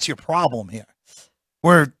tonight. That's your problem here.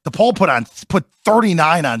 Where DePaul put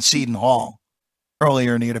 39 on Seton Hall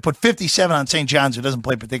earlier in the year. They put 57 on St. John's, who doesn't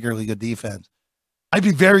play particularly good defense. I'd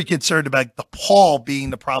be very concerned about DePaul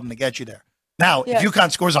being the problem to get you there. Now, if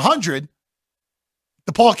UConn scores 100,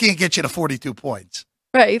 DePaul can't get you to 42 points.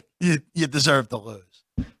 Right. You deserve to lose.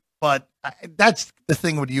 But that's the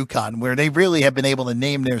thing with UConn, where they really have been able to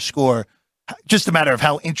name their score. Just a matter of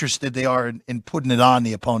how interested they are in putting it on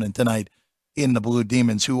the opponent tonight in the Blue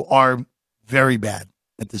Demons, who are very bad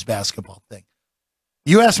at this basketball thing.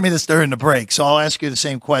 You asked me this during the break, so I'll ask you the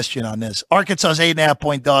same question on this. Arkansas's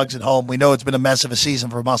 8.5-point dogs at home. We know it's been a mess of a season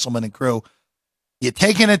for Musselman and crew. You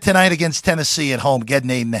taking it tonight against Tennessee at home, getting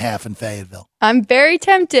 8.5 in Fayetteville? I'm very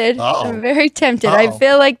tempted. I'm very tempted. I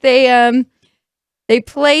feel like they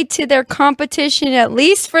play to their competition, at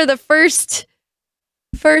least for the first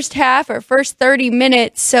half or first 30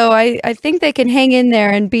 minutes. So I think they can hang in there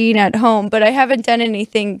and being at home, but I haven't done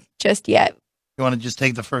anything just yet. You want to just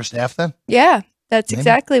take the first half then? Yeah, that's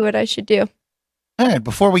exactly what I should do. All right,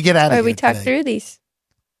 before we get out of here we talk today, through these.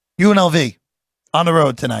 UNLV on the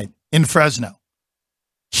road tonight in Fresno.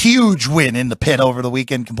 Huge win in the pit over the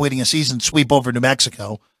weekend, completing a season sweep over New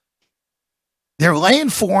Mexico. They're laying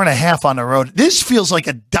 4.5 on the road. This feels like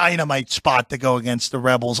a dynamite spot to go against the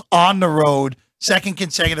Rebels on the road. Second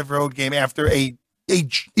consecutive road game after a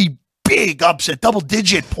big upset,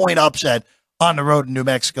 double-digit point upset on the road in New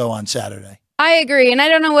Mexico on Saturday. I agree, and I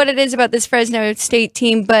don't know what it is about this Fresno State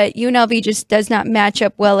team, but UNLV just does not match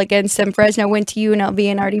up well against them. Fresno went to UNLV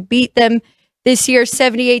and already beat them this year,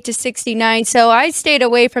 78-69. So I stayed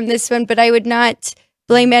away from this one, but I would not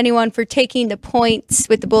blame anyone for taking the points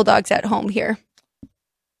with the Bulldogs at home here.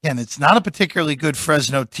 And it's not a particularly good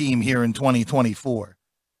Fresno team here in 2024,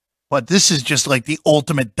 but this is just like the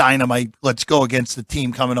ultimate dynamite. Let's go against the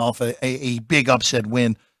team coming off a big upset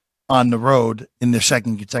win on the road in their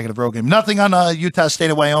second consecutive road game. Nothing on Utah State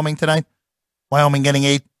of Wyoming tonight? Wyoming getting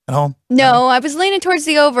 8 at home? No, I was leaning towards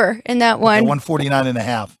the over in that one.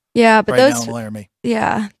 149.5. Yeah, but right those now, Laramie.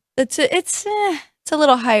 Yeah, it's a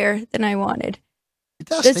little higher than I wanted.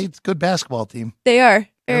 Utah State's a good basketball team. They are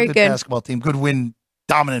very good good basketball team. Good win,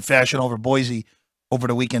 dominant fashion over Boise over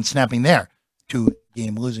the weekend, snapping their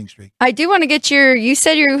 2-game losing streak. I do want to get you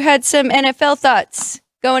said you had some NFL thoughts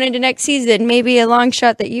going into next season, maybe a long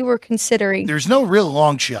shot that you were considering. There's no real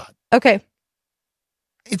long shot. Okay.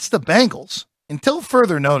 It's the Bengals. Until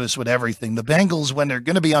further notice with everything, the Bengals, when they're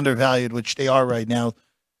going to be undervalued, which they are right now,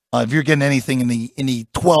 if you're getting anything in the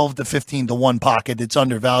 12 to 15 to 1 pocket, it's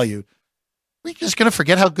undervalued. We're just going to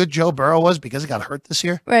forget how good Joe Burrow was because he got hurt this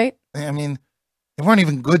year. Right. I mean, they weren't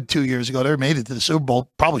even good 2 years ago. They made it to the Super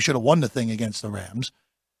Bowl. Probably should have won the thing against the Rams.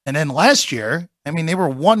 And then last year, I mean, they were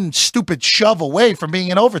one stupid shove away from being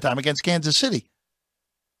in overtime against Kansas City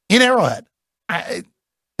in Arrowhead.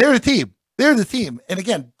 They're the team. They're the team. And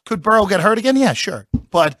again, could Burrow get hurt again? Yeah, sure.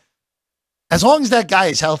 But as long as that guy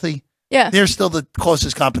is healthy, they're still the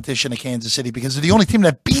closest competition to Kansas City because they're the only team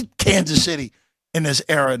that beat Kansas City in this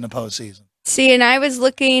era in the postseason. See, and I was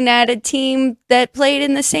looking at a team that played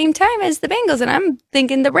in the same time as the Bengals, and I'm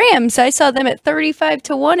thinking the Rams. I saw them at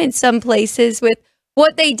 35-1 in some places with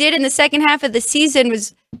what they did in the second half of the season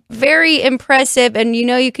was very impressive. And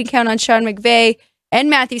you can count on Sean McVay and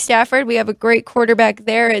Matthew Stafford. We have a great quarterback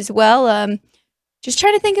there as well. Just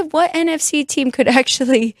trying to think of what NFC team could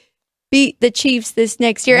actually beat the Chiefs this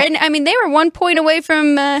next year. And, I mean, they were 1 point away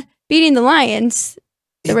from beating the Lions.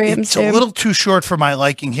 The Rams. It's a little too short for my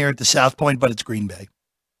liking here at the South Point, but it's Green Bay.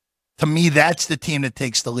 To me, that's the team that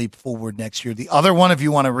takes the leap forward next year. The other one, if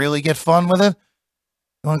you want to really get fun with it,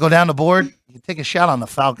 you want to go down the board, you can take a shot on the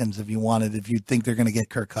Falcons if you wanted, if you think they're going to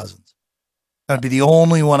get Kirk Cousins. That would be the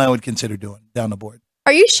only one I would consider doing down the board.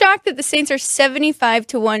 Are you shocked that the Saints are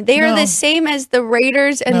 75-1? They are the same as the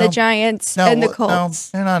Raiders and the Giants and the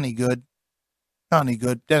Colts. No, they're not any good. Not any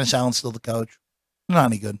good. Dennis Allen's still the coach. Not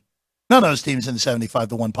any good. None of those teams in the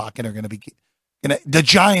 75-1 pocket are going to be. The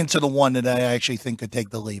Giants are the one that I actually think could take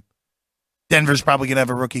the leap. Denver's probably going to have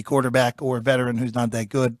a rookie quarterback or a veteran who's not that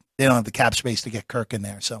good. They don't have the cap space to get Kirk in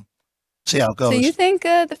there. So, see how it goes. So you think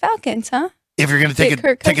the Falcons, huh? If you're going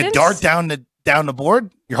to take a dart down the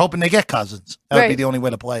board, you're hoping they get Cousins. That would be the only way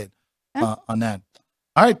to play it on that.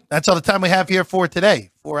 All right, that's all the time we have here for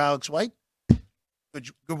today. For Alex White,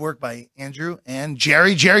 good work by Andrew and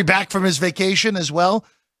Jerry. Jerry back from his vacation as well.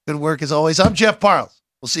 Good work as always. I'm Jeff Parles.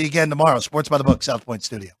 We'll see you again tomorrow. Sports by the Book, South Point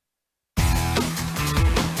Studio.